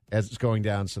as it's going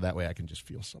down, so that way I can just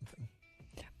feel something.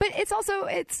 But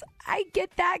I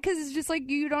get that because it's just like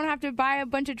you don't have to buy a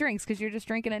bunch of drinks because you're just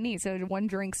drinking at need. So one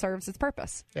drink serves its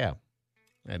purpose. Yeah.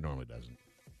 It normally doesn't.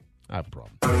 I have a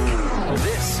problem.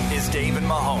 This is Dave and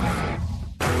Mahoney.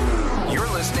 You're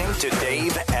listening to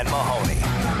Dave and Mahoney.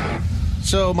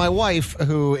 So my wife,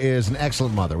 who is an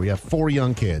excellent mother, we have 4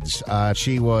 young kids.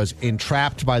 She was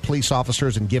entrapped by police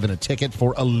officers and given a ticket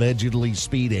for allegedly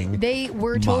speeding. They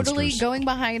were totally going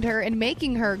behind her and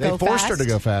making her go fast. They forced her to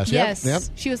go fast. Yes. Yep.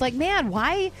 She was like, man,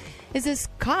 why is this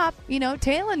cop,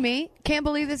 tailing me? Can't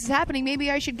believe this is happening. Maybe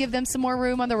I should give them some more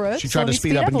room on the road. She tried to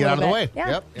speed up and get out of the way. Yeah.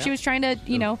 Yep. She was trying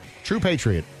to, True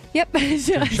patriot. Yep.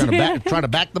 trying to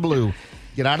back the blue.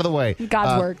 Get out of the way.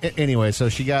 God's work. Anyway, so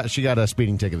she got a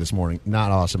speeding ticket this morning.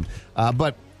 Not awesome.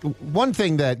 But one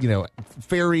thing that,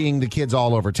 ferrying the kids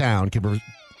all over town can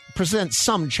present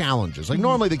some challenges. Like,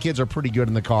 normally the kids are pretty good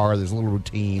in the car. There's a little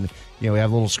routine. We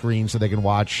have little screens so they can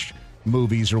watch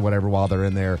movies or whatever while they're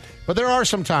in there. But there are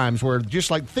some times where just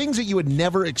like things that you would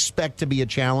never expect to be a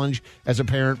challenge as a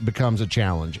parent becomes a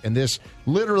challenge. And this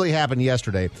literally happened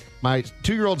yesterday. My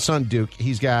 2-year-old son, Duke,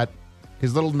 he's got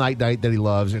his little night-night that he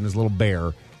loves and his little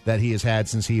bear that he has had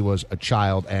since he was a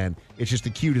child. And it's just the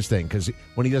cutest thing because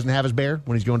when he doesn't have his bear,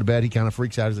 when he's going to bed, he kind of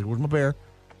freaks out. He's like, where's my bear?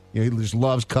 He just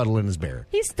loves cuddling his bear.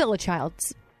 He's still a child.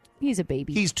 He's a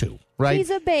baby. He's 2, right? He's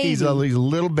a baby. He's a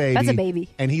little baby. That's a baby.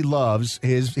 And he loves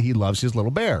his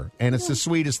little bear. And it's the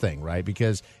sweetest thing, right?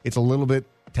 Because it's a little bit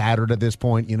tattered at this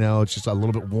point, it's just a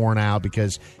little bit worn out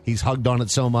because he's hugged on it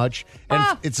so much.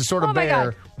 And it's the sort of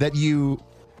bear that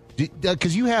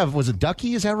because you have, was it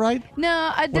Ducky? Is that right?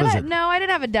 No, I didn't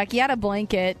have a ducky. I had a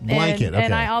blanket. Okay.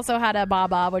 And I also had a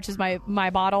Baba, which is my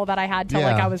bottle that I had till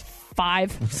I was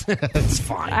 5. That's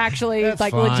fine. Actually,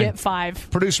 That's fine. legit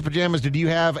 5. Producer Pajamas, did you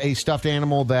have a stuffed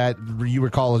animal that you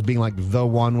recall as being like the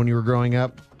one when you were growing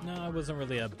up? No, I wasn't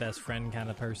really a best friend kind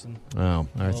of person. Oh,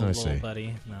 I see. Little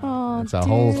buddy. No. Oh, That's a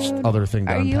whole other thing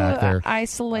to unpack there. Are you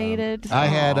isolated? I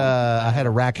had a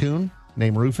raccoon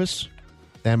named Rufus,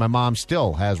 and my mom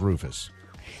still has Rufus.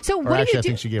 So or what actually, do you I do?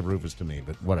 think she gave Rufus to me,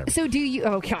 but whatever. So do you?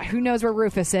 Okay, who knows where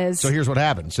Rufus is? So here's what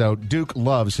happened. So Duke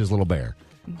loves his little bear,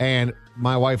 and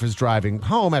my wife is driving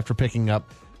home after picking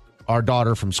up our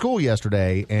daughter from school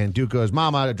yesterday, and Duke goes,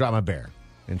 "Mama, I dropped my bear."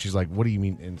 And she's like, "What do you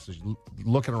mean?" And so she's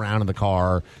looking around in the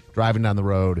car, driving down the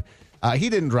road. He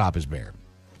didn't drop his bear.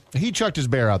 He chucked his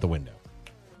bear out the window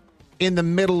in the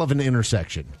middle of an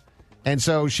intersection. And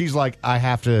so she's like, I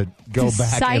have to go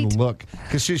back and look.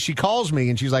 Because she calls me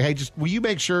and she's like, hey, just will you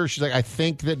make sure? She's like, I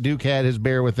think that Duke had his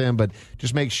bear with him, but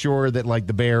just make sure that like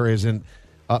the bear isn't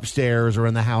upstairs or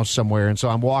in the house somewhere. And so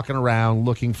I'm walking around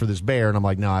looking for this bear, and I'm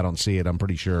like, no, I don't see it. I'm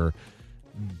pretty sure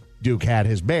Duke had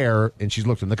his bear, and she's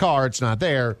looked in the car. It's not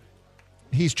there.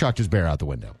 He's chucked his bear out the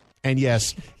window. And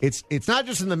yes, it's not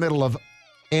just in the middle of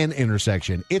an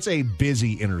intersection. It's a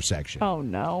busy intersection. Oh,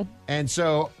 no. And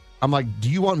so I'm like, do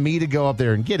you want me to go up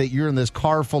there and get it? You're in this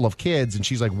car full of kids. And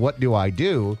she's like, what do I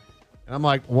do? And I'm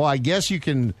like, well, I guess you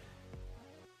can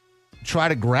try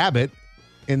to grab it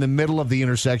in the middle of the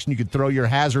intersection. You could throw your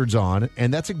hazards on.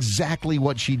 And that's exactly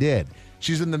what she did.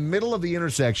 She's in the middle of the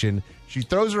intersection. She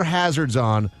throws her hazards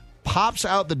on, pops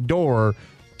out the door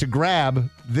to grab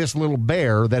this little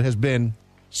bear that has been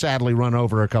sadly run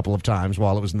over a couple of times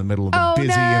while it was in the middle of the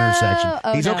busy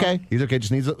intersection. He's okay. He's okay.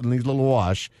 Just needs a little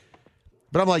wash.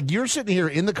 But I'm like, you're sitting here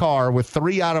in the car with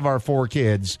 3 out of our 4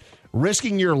 kids,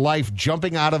 risking your life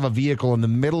jumping out of a vehicle in the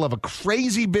middle of a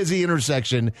crazy busy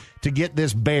intersection to get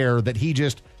this bear that he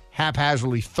just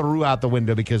haphazardly threw out the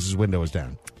window because his window was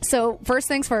down. So first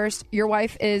things first, your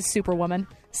wife is Superwoman.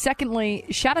 Secondly,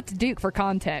 shout out to Duke for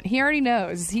content. He already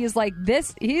knows. He is like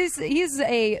this. He's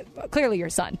clearly your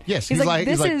son. Yes, he's like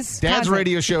this is Dad's content.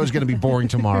 radio show is going to be boring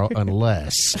tomorrow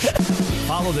unless.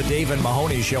 Follow the Dave and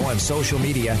Mahoney Show on social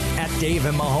media at Dave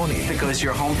and Mahoney. It goes to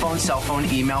your home phone, cell phone,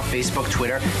 email, Facebook,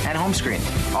 Twitter, and home screen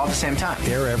all at the same time.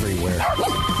 They're everywhere.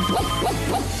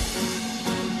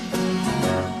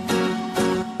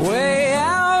 Way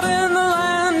out in the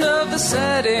land of the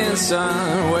setting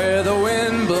sun, where the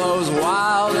wind blows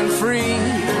wild and free,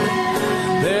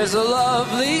 there's a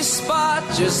lovely spot,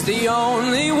 just the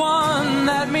only one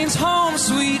that means home,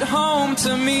 sweet home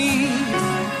to me.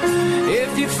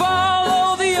 If you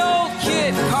follow the old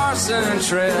Kit Carson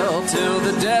trail till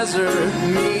the desert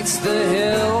meets the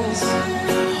hills,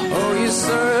 oh, you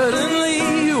certainly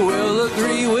will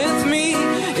agree with me,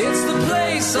 it's the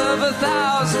place of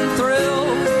 1,000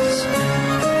 thrills.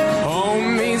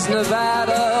 Home means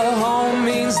Nevada, home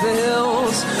means the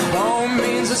hills, home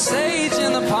means a sage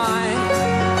in the pine,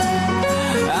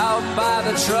 out by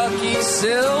the Truckee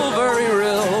silvery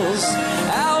rills,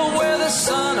 out where the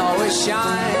sun always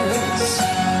shines.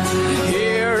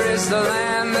 Here is the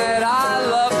land that I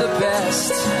love the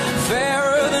best,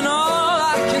 fairer than all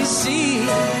I can see.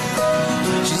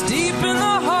 She's deep in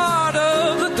the heart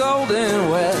of the Golden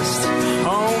West.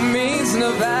 Home means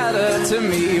Nevada to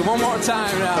me. One more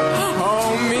time now.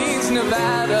 Home means Nevada.